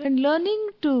and learning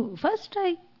to, first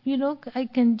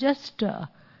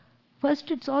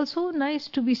it's also nice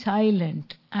to be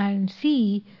silent and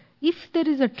see if there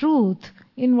is a truth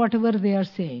in whatever they are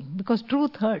saying, because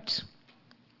truth hurts.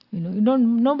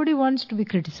 Nobody wants to be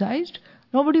criticized,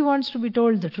 nobody wants to be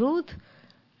told the truth,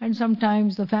 and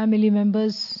sometimes the family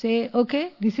members say,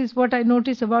 okay, this is what I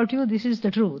notice about you, this is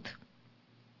the truth.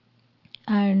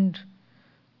 And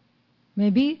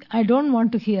maybe I don't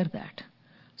want to hear that.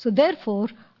 So therefore,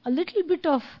 a little bit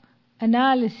of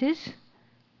analysis,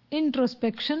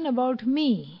 introspection about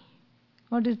me.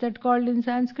 What is that called in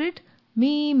Sanskrit?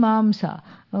 Me mamsa.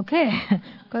 Okay?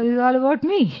 Because it's all about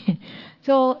me.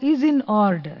 So, is in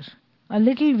order. A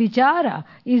little vichara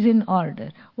is in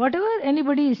order. Whatever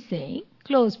anybody is saying,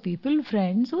 close people,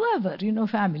 friends, whoever,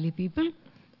 family people,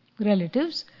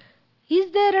 relatives,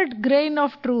 is there a grain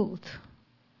of truth?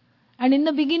 And in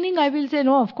the beginning I will say,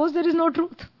 no, of course there is no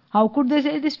truth. How could they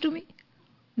say this to me?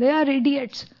 They are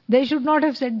idiots. They should not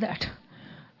have said that.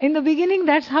 In the beginning,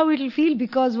 that's how it will feel.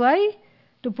 Because why?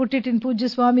 To put it in Pujya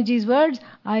Swamiji's words,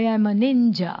 I am a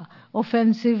ninja,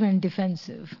 offensive and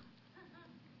defensive.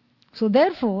 So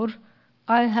therefore,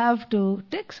 I have to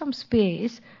take some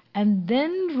space and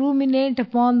then ruminate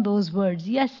upon those words.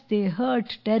 Yes, they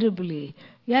hurt terribly.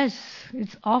 Yes,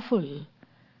 it's awful.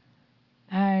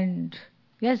 And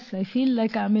yes, I feel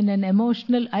like I'm in an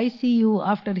emotional ICU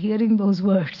after hearing those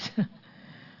words.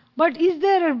 But is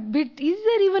there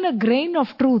even a grain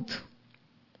of truth?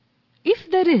 If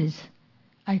there is,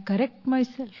 I correct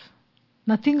myself.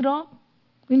 Nothing wrong.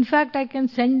 In fact, I can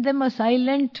send them a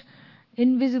silent,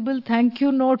 invisible thank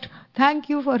you note. Thank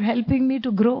you for helping me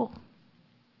to grow.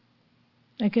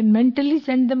 I can mentally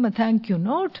send them a thank you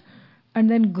note and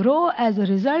then grow as a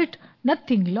result.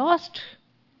 Nothing lost.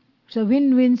 It's a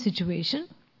win-win situation.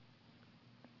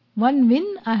 One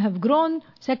win, I have grown.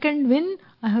 Second win,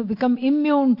 I have become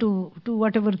immune to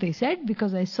whatever they said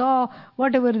because I saw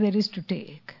whatever there is to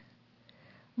take.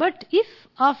 But if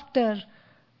after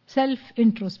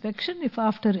self-introspection, if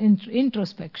after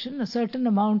introspection, a certain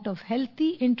amount of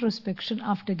healthy introspection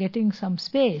after getting some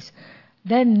space,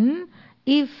 then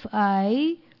if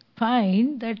I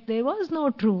find that there was no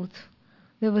truth,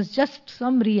 there was just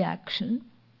some reaction,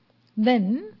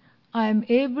 then I am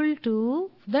able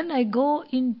to, then I go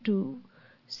into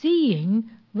seeing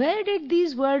where did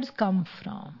these words come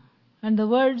from. And the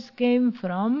words came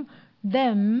from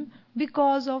them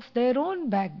because of their own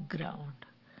background.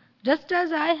 Just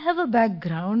as I have a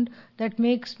background that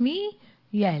makes me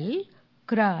yell,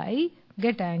 cry,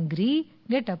 get angry,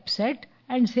 get upset,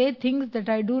 and say things that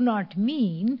I do not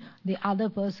mean, the other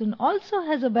person also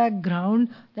has a background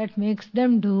that makes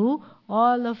them do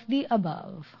all of the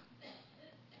above.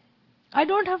 I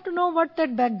don't have to know what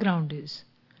that background is.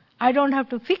 I don't have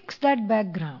to fix that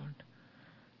background.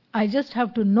 I just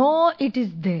have to know it is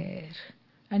there.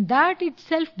 And that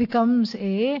itself becomes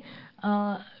a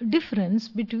difference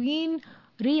between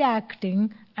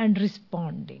reacting and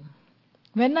responding.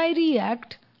 When I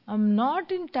react, I'm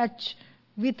not in touch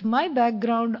with my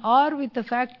background or with the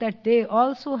fact that they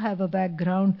also have a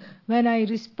background. When I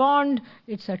respond,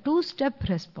 it's a two-step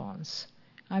response.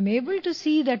 I'm able to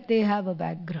see that they have a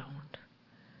background.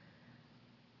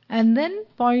 And then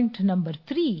point number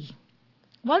 3.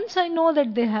 Once I know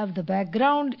that they have the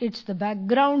background, it's the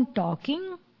background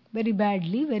talking very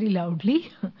badly, very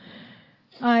loudly.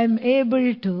 I'm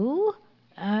able to,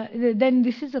 then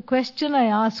this is a question I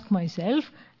ask myself,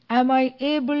 am I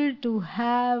able to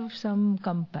have some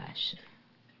compassion?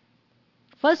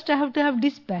 First I have to have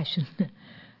dispassion.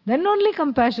 Then only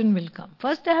compassion will come.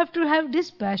 First I have to have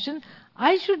dispassion.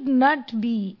 I should not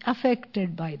be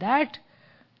affected by that.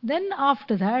 Then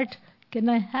after that, can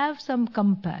I have some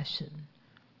compassion?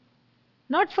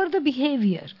 Not for the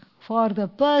behavior, for the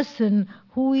person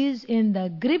who is in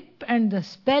the grip and the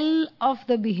spell of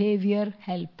the behavior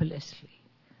helplessly.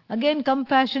 Again,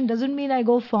 compassion doesn't mean I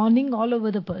go fawning all over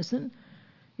the person.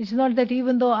 It's not that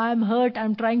even though I'm hurt,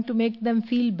 I'm trying to make them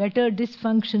feel better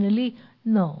dysfunctionally.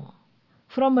 No.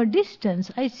 From a distance,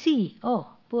 I see, oh,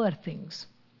 poor things.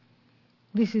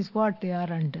 This is what they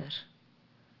are under.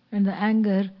 And the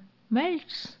anger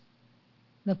melts.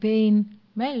 The pain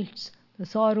melts. The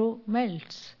sorrow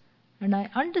melts. And I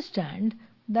understand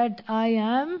that I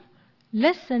am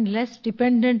less and less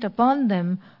dependent upon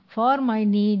them for my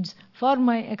needs, for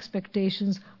my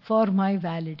expectations, for my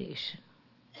validation.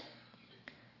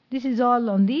 This is all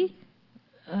on the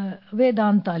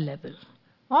Vedanta level.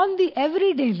 On the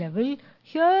everyday level,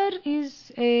 here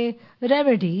is a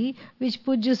remedy which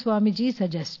Pujya Swamiji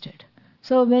suggested.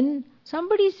 So when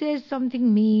somebody says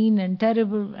something mean and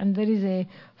terrible and there is a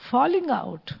falling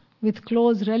out with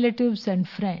close relatives and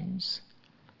friends,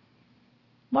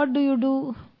 what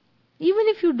do? Even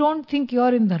if you don't think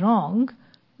you're in the wrong,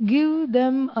 give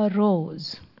them a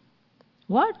rose.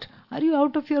 What? Are you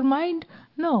out of your mind?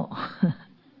 No.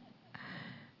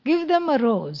 Give them a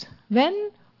rose.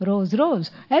 When?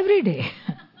 Rose. Every day.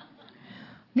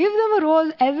 Give them a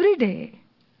rose every day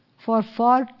for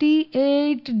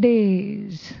 48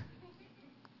 days.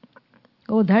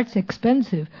 Oh, that's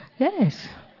expensive. Yes.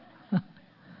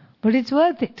 But it's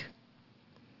worth it.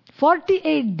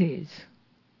 48 days.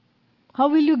 How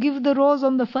will you give the rose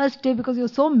on the first day because you're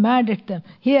so mad at them?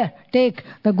 Here, take.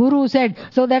 The Guru said,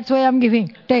 so that's why I'm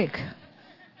giving. Take.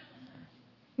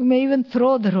 You may even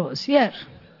throw the rose. Here.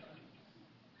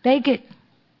 Take it.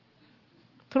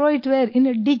 Throw it where? In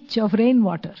a ditch of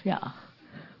rainwater. Yeah.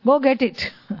 Go get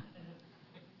it.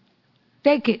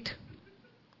 Take it.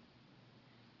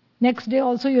 Next day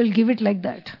also you'll give it like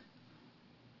that.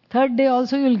 Third day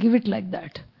also you'll give it like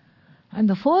that. And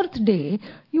the fourth day,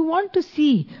 you want to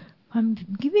see, I'm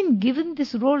given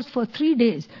this rose for 3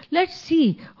 days. Let's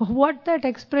see what that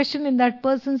expression in that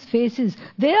person's face is.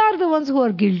 They are the ones who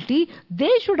are guilty.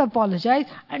 They should apologize.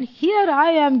 And here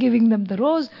I am giving them the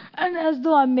rose. And as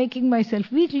though I'm making myself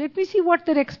weak, let me see what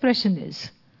their expression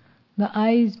is. The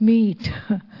eyes meet.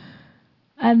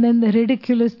 And then the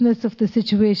ridiculousness of the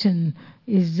situation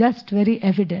is just very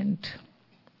evident.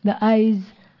 The eyes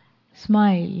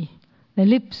smile. The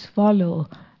lips follow.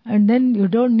 And then you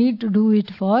don't need to do it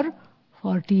for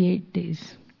 48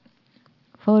 days.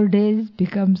 4 days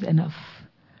becomes enough.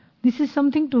 This is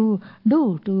something to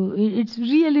do. It's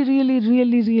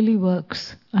really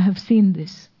works. I have seen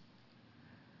this.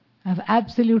 I have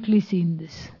absolutely seen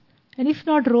this. And if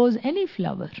not rose, any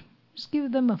flower. Just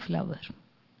give them a flower.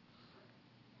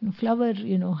 A flower,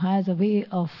 has a way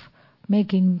of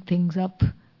making things up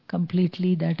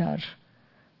completely that are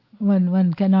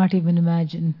one cannot even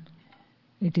imagine.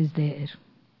 it is there.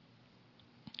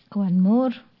 One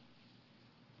more.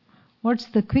 What's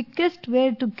the quickest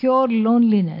way to cure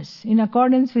loneliness in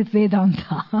accordance with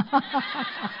Vedanta?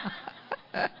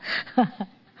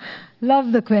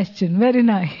 Love the question. Very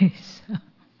nice.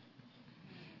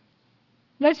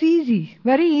 That's easy.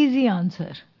 Very easy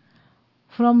answer.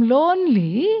 From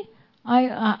lonely,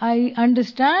 I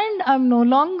understand I'm no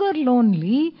longer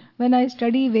lonely. When I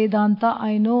study Vedanta,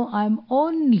 I know I'm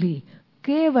only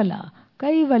Kevala,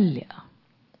 Kaivalya.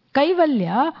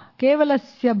 Kaivalya,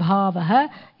 Kevalasya bhavaha,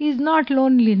 is not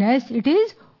loneliness, it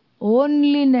is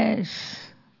onliness.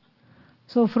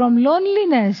 So from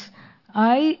loneliness,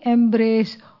 I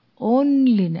embrace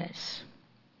onliness.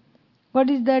 What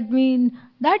does that mean?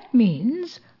 That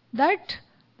means that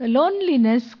the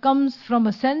loneliness comes from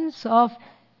a sense of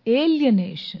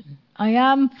alienation. I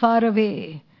am far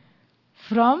away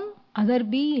from other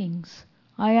beings.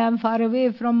 I am far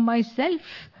away from myself.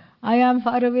 I am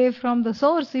far away from the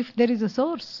source, if there is a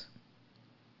source.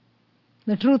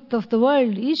 The truth of the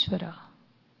world, Ishvara.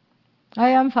 I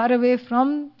am far away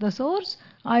from the source.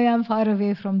 I am far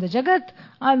away from the Jagat.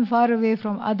 I am far away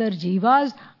from other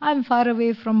jivas. I am far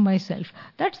away from myself.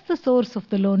 That's the source of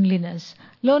the loneliness.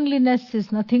 Loneliness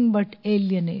is nothing but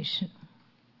alienation.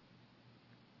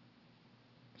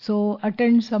 So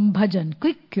attend some bhajan,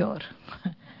 quick cure.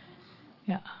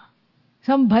 Yeah.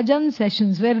 Some bhajan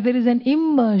sessions where there is an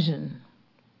immersion,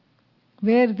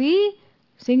 where the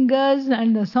singers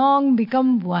and the song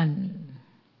become one.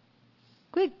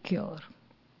 Quick cure.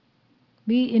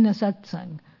 Be in a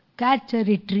satsang. Catch a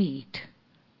retreat.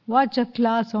 Watch a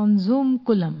class on Zoom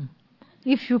Kulam.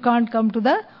 If you can't come to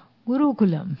the Guru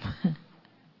Kulam.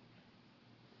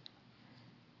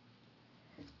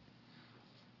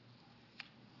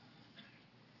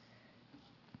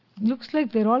 Looks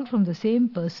like they're all from the same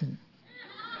person.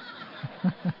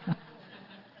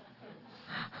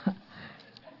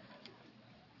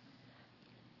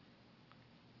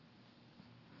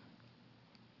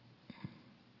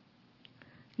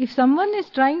 If someone is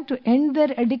trying to end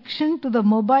their addiction to the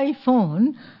mobile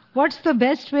phone, what's the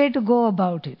best way to go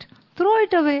about it? Throw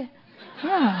it away.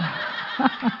 Yeah.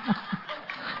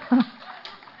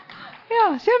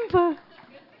 Yeah, simple.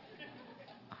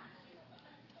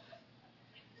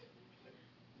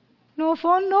 No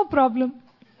phone, no problem.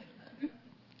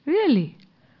 Really.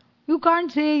 You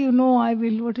can't say, I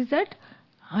will, what is that?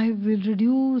 I will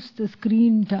reduce the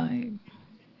screen time.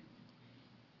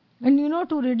 And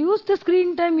to reduce the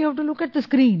screen time, you have to look at the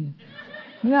screen.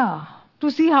 Yeah. To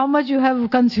see how much you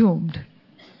have consumed.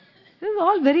 This is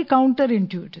all very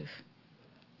counterintuitive.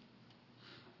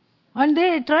 And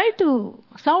they try to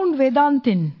sound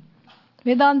Vedantic.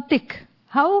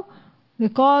 How? They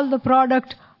call the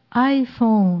product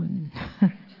iPhone.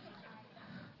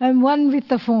 I'm one with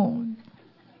the phone.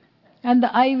 And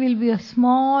the I will be a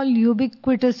small,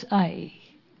 ubiquitous I.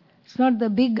 It's not the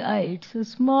big I, it's a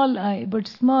small I, but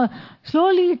small.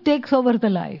 Slowly it takes over the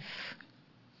life.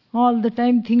 All the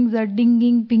time things are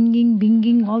dinging, pinging,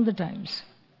 binging, all the times.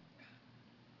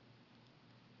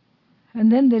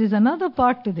 And then there is another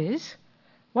part to this.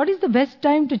 What is the best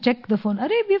time to check the phone?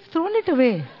 Arey, we have thrown it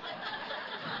away.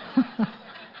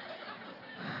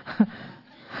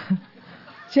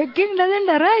 Checking doesn't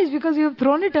arise because you have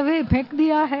thrown it away. Phek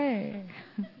diya hai.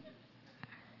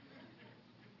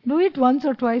 Do it once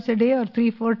or twice a day or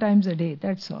 3-4 times a day.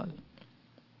 That's all.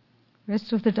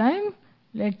 Rest of the time,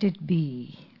 let it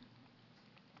be.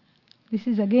 This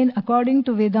is again according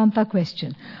to Vedanta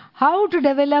question. How to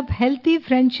develop healthy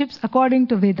friendships according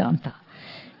to Vedanta.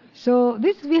 So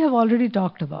this we have already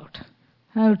talked about.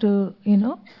 How to,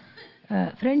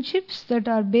 friendships that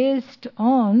are based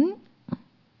on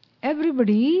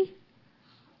everybody.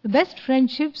 The best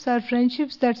friendships are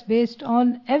friendships that's based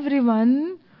on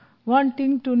everyone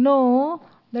wanting to know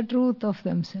the truth of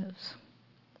themselves.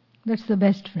 That's the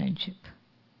best friendship.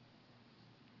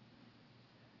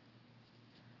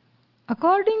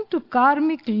 According to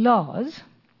karmic laws,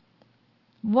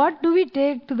 what do we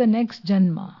take to the next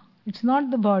janma? It's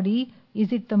not the body.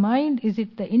 Is it the mind? Is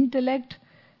it the intellect?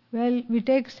 Well, we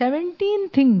take 17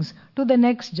 things to the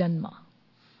next janma.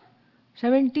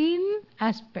 17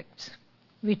 aspects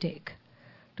we take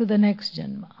to the next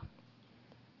janma.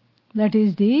 That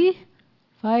is the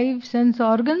 5 sense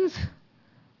organs,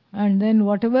 and then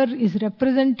whatever is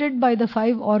represented by the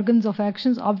 5 organs of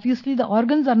actions. Obviously the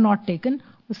organs are not taken.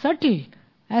 The subtle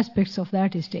aspects of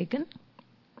that is taken.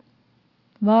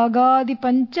 Vagadi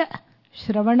pancha,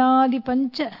 Shravanadi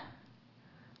pancha,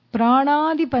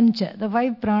 Pranadi pancha, the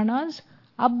 5 pranas,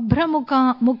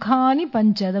 Abhramukhani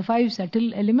pancha, the 5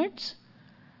 subtle elements.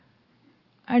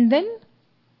 And then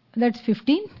that's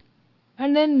 15.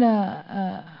 And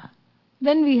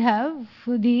then we have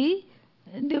the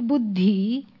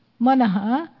buddhi,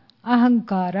 manaha,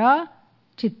 ahankara,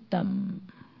 chittam.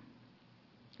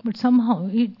 But somehow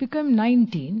it became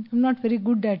 19. I'm not very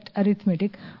good at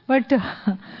arithmetic, but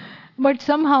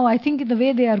somehow I think in the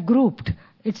way they are grouped,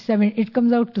 it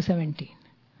comes out to 17.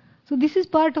 So this is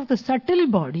part of the subtle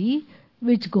body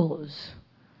which goes.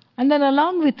 And then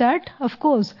along with that, of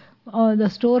course, the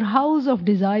storehouse of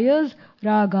desires,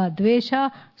 raga,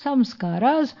 dvesha,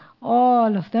 samskaras,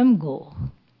 all of them go.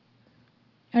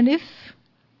 And if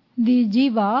the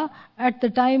jiva at the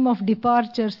time of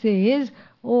departure says,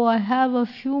 oh, I have a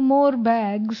few more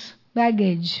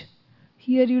baggage,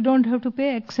 here you don't have to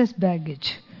pay excess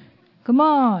baggage. Come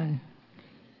on,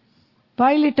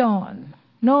 pile it on,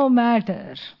 no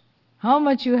matter. How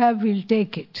much you have, we'll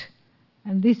take it.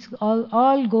 And this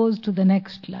all goes to the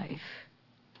next life.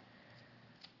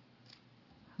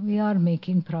 We are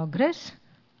making progress.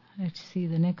 Let's see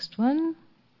the next one.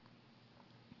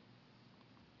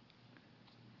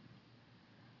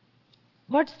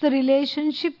 What's the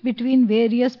relationship between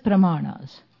various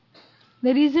pramanas?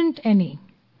 There isn't any.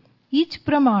 Each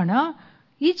pramana,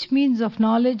 each means of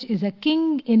knowledge is a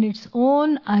king in its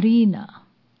own arena.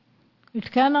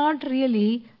 It cannot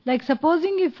really, like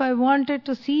supposing if I wanted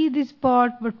to see this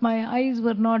pot but my eyes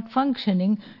were not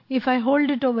functioning, if I hold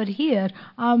it over here,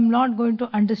 I'm not going to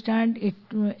understand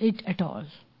it at all,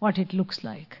 what it looks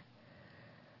like.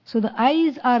 So the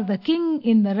eyes are the king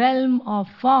in the realm of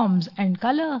forms and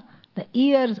color, the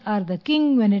ears are the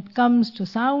king when it comes to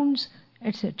sounds,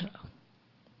 etc.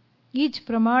 Each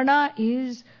pramana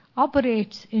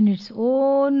operates in its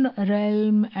own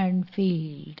realm and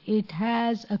field. It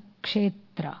has a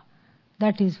kshetra.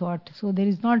 That is what. So there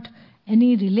is not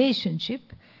any relationship.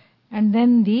 And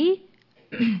then do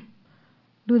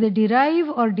they derive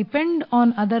or depend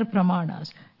on other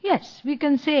pramanas? Yes, we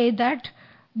can say that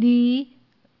the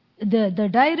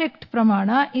direct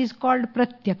pramana is called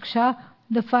pratyaksha,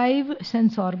 the 5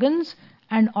 sense organs,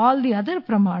 and all the other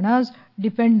pramanas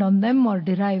depend on them or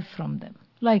derive from them.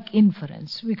 Like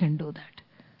inference, we can do that.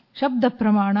 Shabda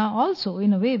pramana also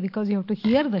in a way, because you have to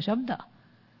hear the shabda.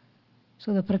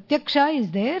 So the pratyaksha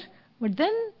is there, but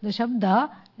then the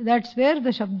shabda, that's where the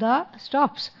shabda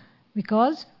stops.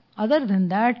 Because other than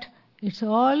that, it's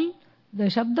all, the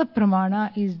shabda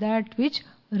pramana is that which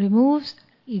removes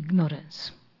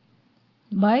ignorance.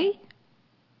 By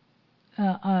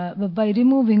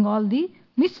removing all the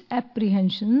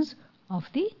misapprehensions of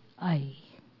the eye.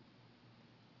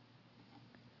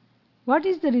 What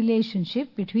is the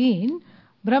relationship between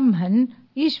Brahman,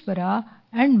 Ishvara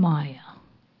and Maya?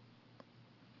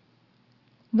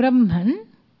 Brahman,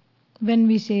 when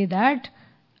we say that,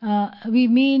 we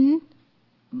mean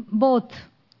both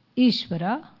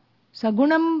Ishvara,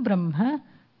 Sagunam Brahma,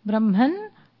 Brahman,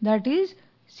 that is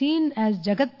seen as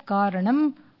Jagat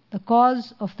Karanam, the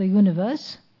cause of the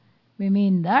universe. We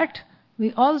mean that.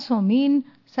 We also mean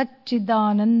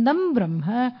Satchidanandam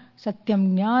Brahma,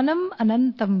 Satyam Jnanam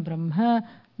Anantam Brahma,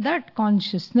 that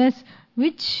consciousness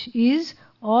which is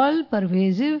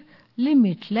all-pervasive,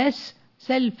 limitless,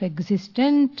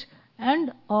 self-existent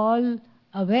and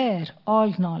all-aware,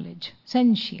 all-knowledge,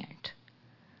 sentient.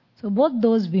 So both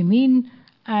those we mean,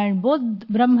 and both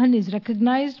Brahman is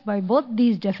recognized by both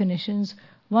these definitions.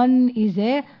 One is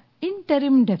a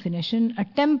interim definition, a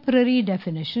temporary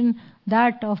definition,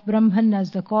 that of Brahman as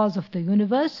the cause of the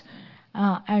universe,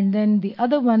 and then the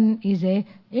other one is a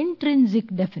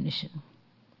intrinsic definition.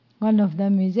 One of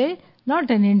them is not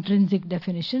an intrinsic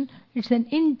definition, it's an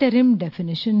interim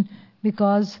definition,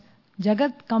 because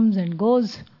Jagat comes and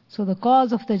goes, so the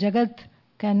cause of the Jagat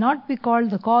cannot be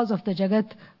called the cause of the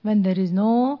Jagat when there is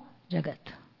no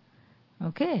Jagat.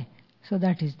 Okay, so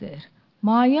that is there.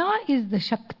 Maya is the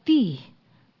Shakti,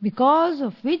 because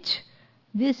of which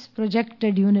this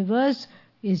projected universe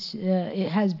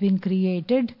has been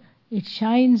created. It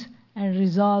shines and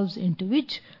resolves into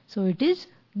which. So it is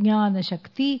Jnana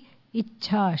Shakti,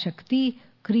 Ichha Shakti,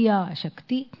 Kriya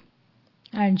Shakti.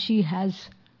 And she has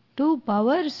 2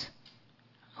 powers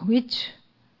which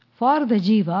for the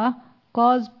jiva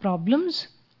cause problems.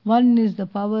 One is the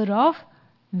power of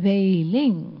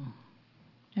wailing.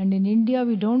 And in India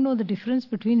we don't know the difference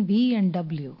between V and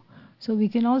W. So we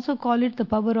can also call it the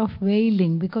power of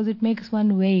wailing, because it makes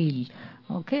one wail.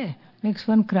 Okay, makes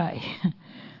one cry.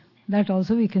 That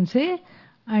also we can say.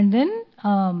 And then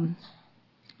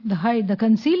the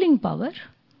concealing power,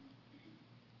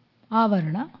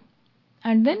 avarana,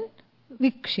 and then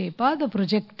vikshepa, the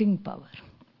projecting power.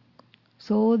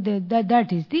 So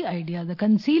that is the idea. The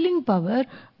concealing power,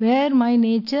 where my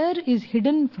nature is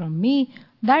hidden from me,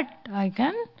 that I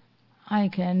can I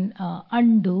can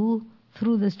undo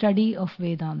through the study of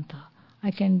Vedanta.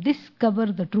 I can discover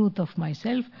the truth of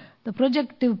myself. The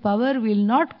projective power will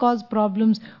not cause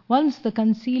problems once the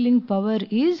concealing power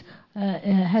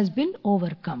has been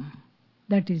overcome.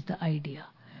 That is the idea.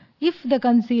 If the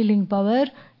concealing power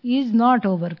is not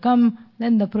overcome,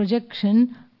 then the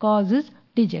projection causes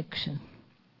dejection.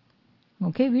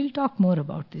 Okay, we'll talk more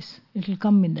about this. It will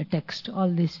come in the text. All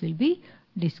this will be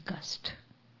discussed.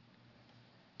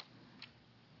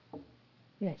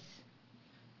 Yes.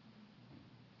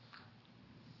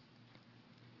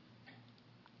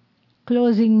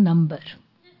 Closing number.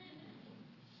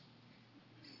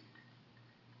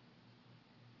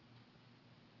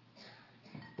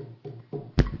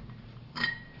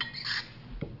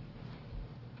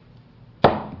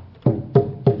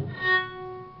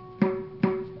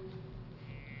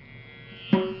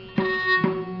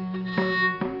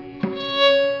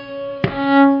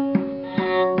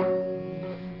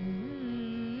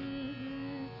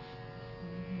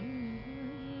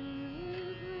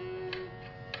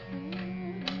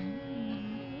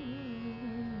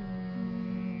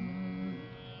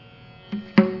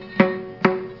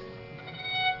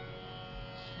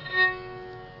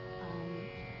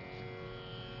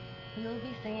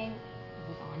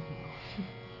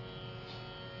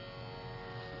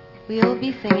 We will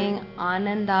be singing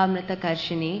Anandamrita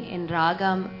Karshini in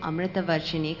Ragam Amrita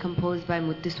Varshini, composed by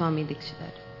Muthuswami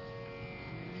Dikshitar.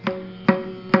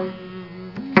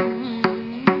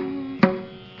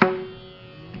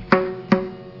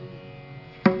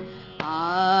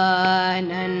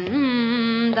 Anandamrita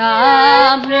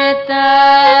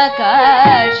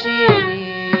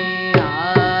Karshini,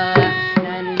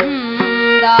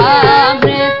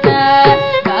 Anandamrita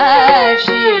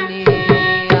Karshini,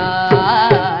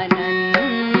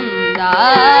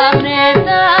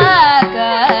 Amrita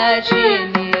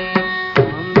Karshini,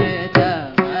 Amrita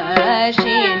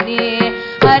Varshini,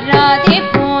 Radhe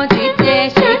Pujite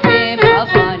Shive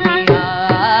Bhavani,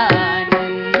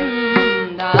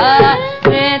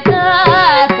 Anandamrita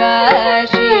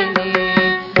Karshini,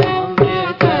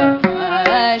 Amrita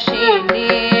Varshini,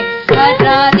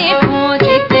 Radhe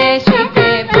Pujite Shive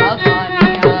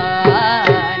Bhavani,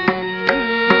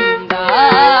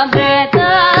 Anandamrita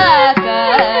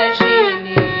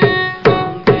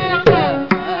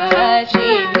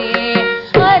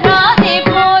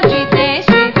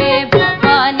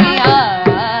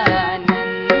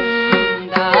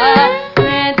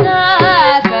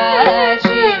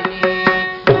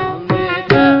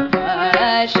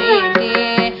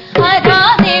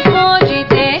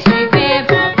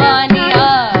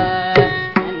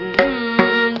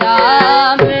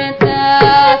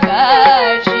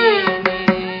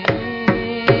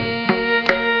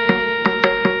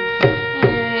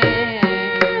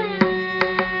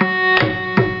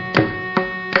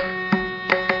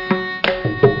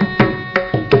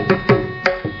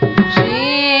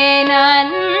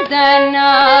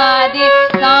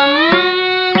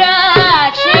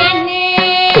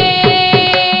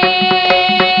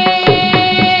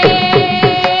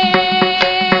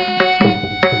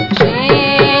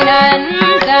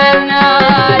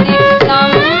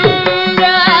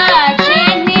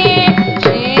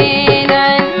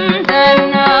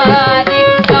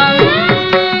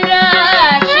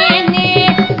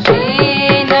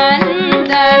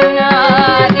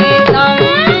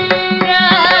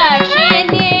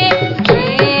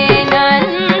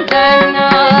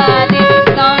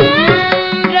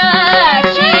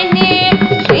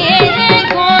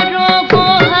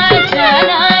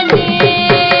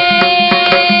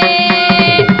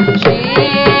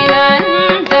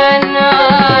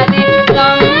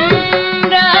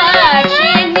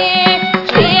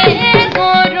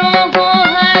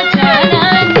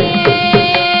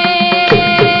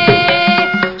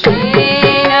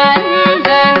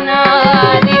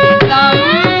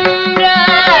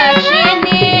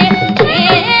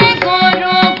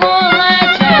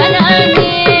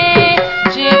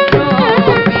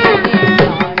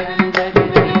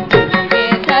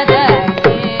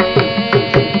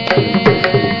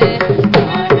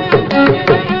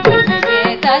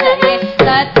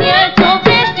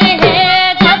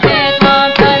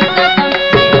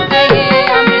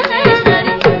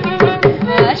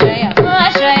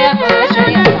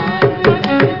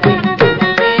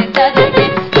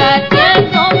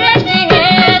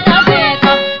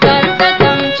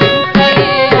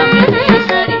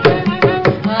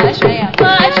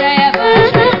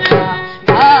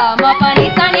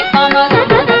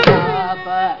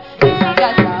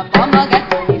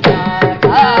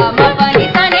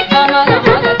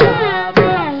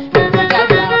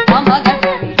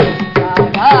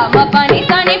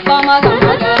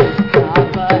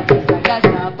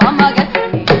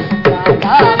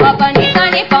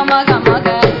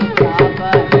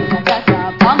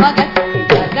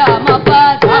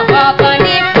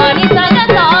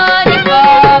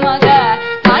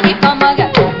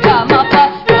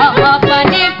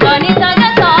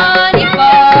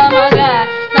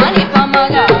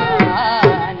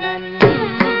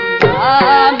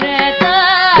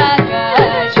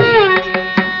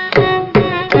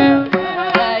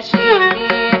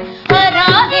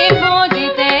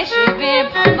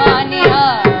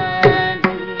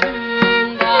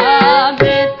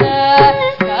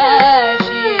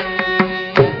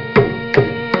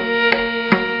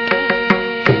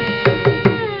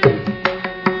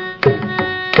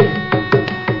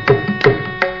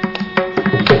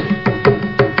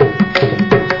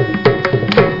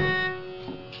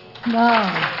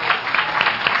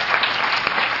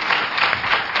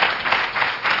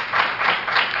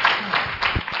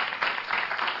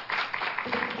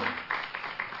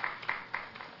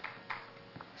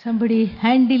Somebody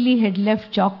handily had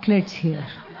left chocolates here.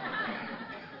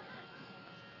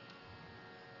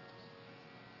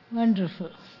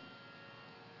 Wonderful.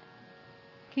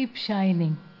 Keep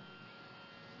shining.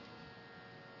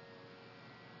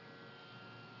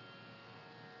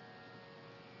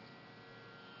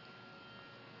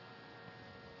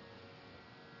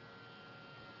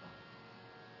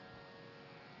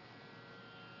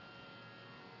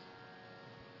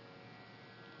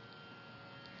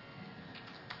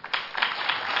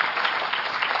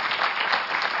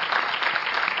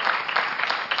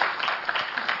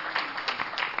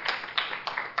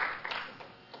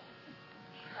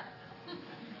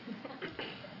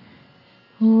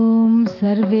 ॐ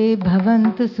सर्वे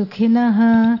भवन्तु सुखिनः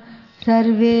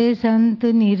सर्वे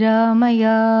सन्तु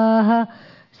निरामयाः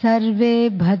सर्वे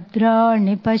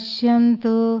भद्राणि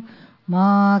पश्यन्तु मा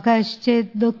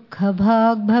कश्चित्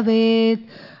दुःखभाग्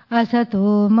भवेत्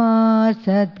असतो मा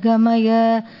सद्गमय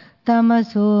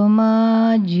तमसो मा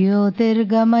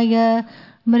ज्योतिर्गमय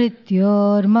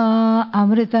मृत्योर्मा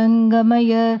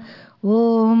अमृतङ्गमय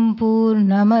ॐ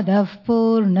पूर्णमदः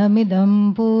पूर्णमिदं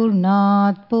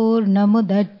पूर्णात्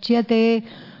पूर्णमुदच्यते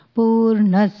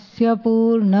पूर्णस्य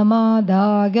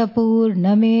पूर्णमादाय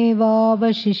पूर्णमेवावशिष्यते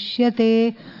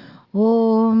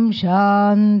ॐ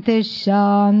शान्तिः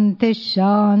शान्तिः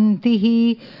शान्तिः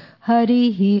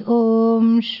हरिः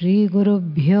ॐ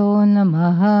श्रीगुरुभ्यो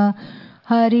नमः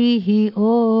हरिः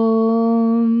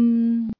ॐ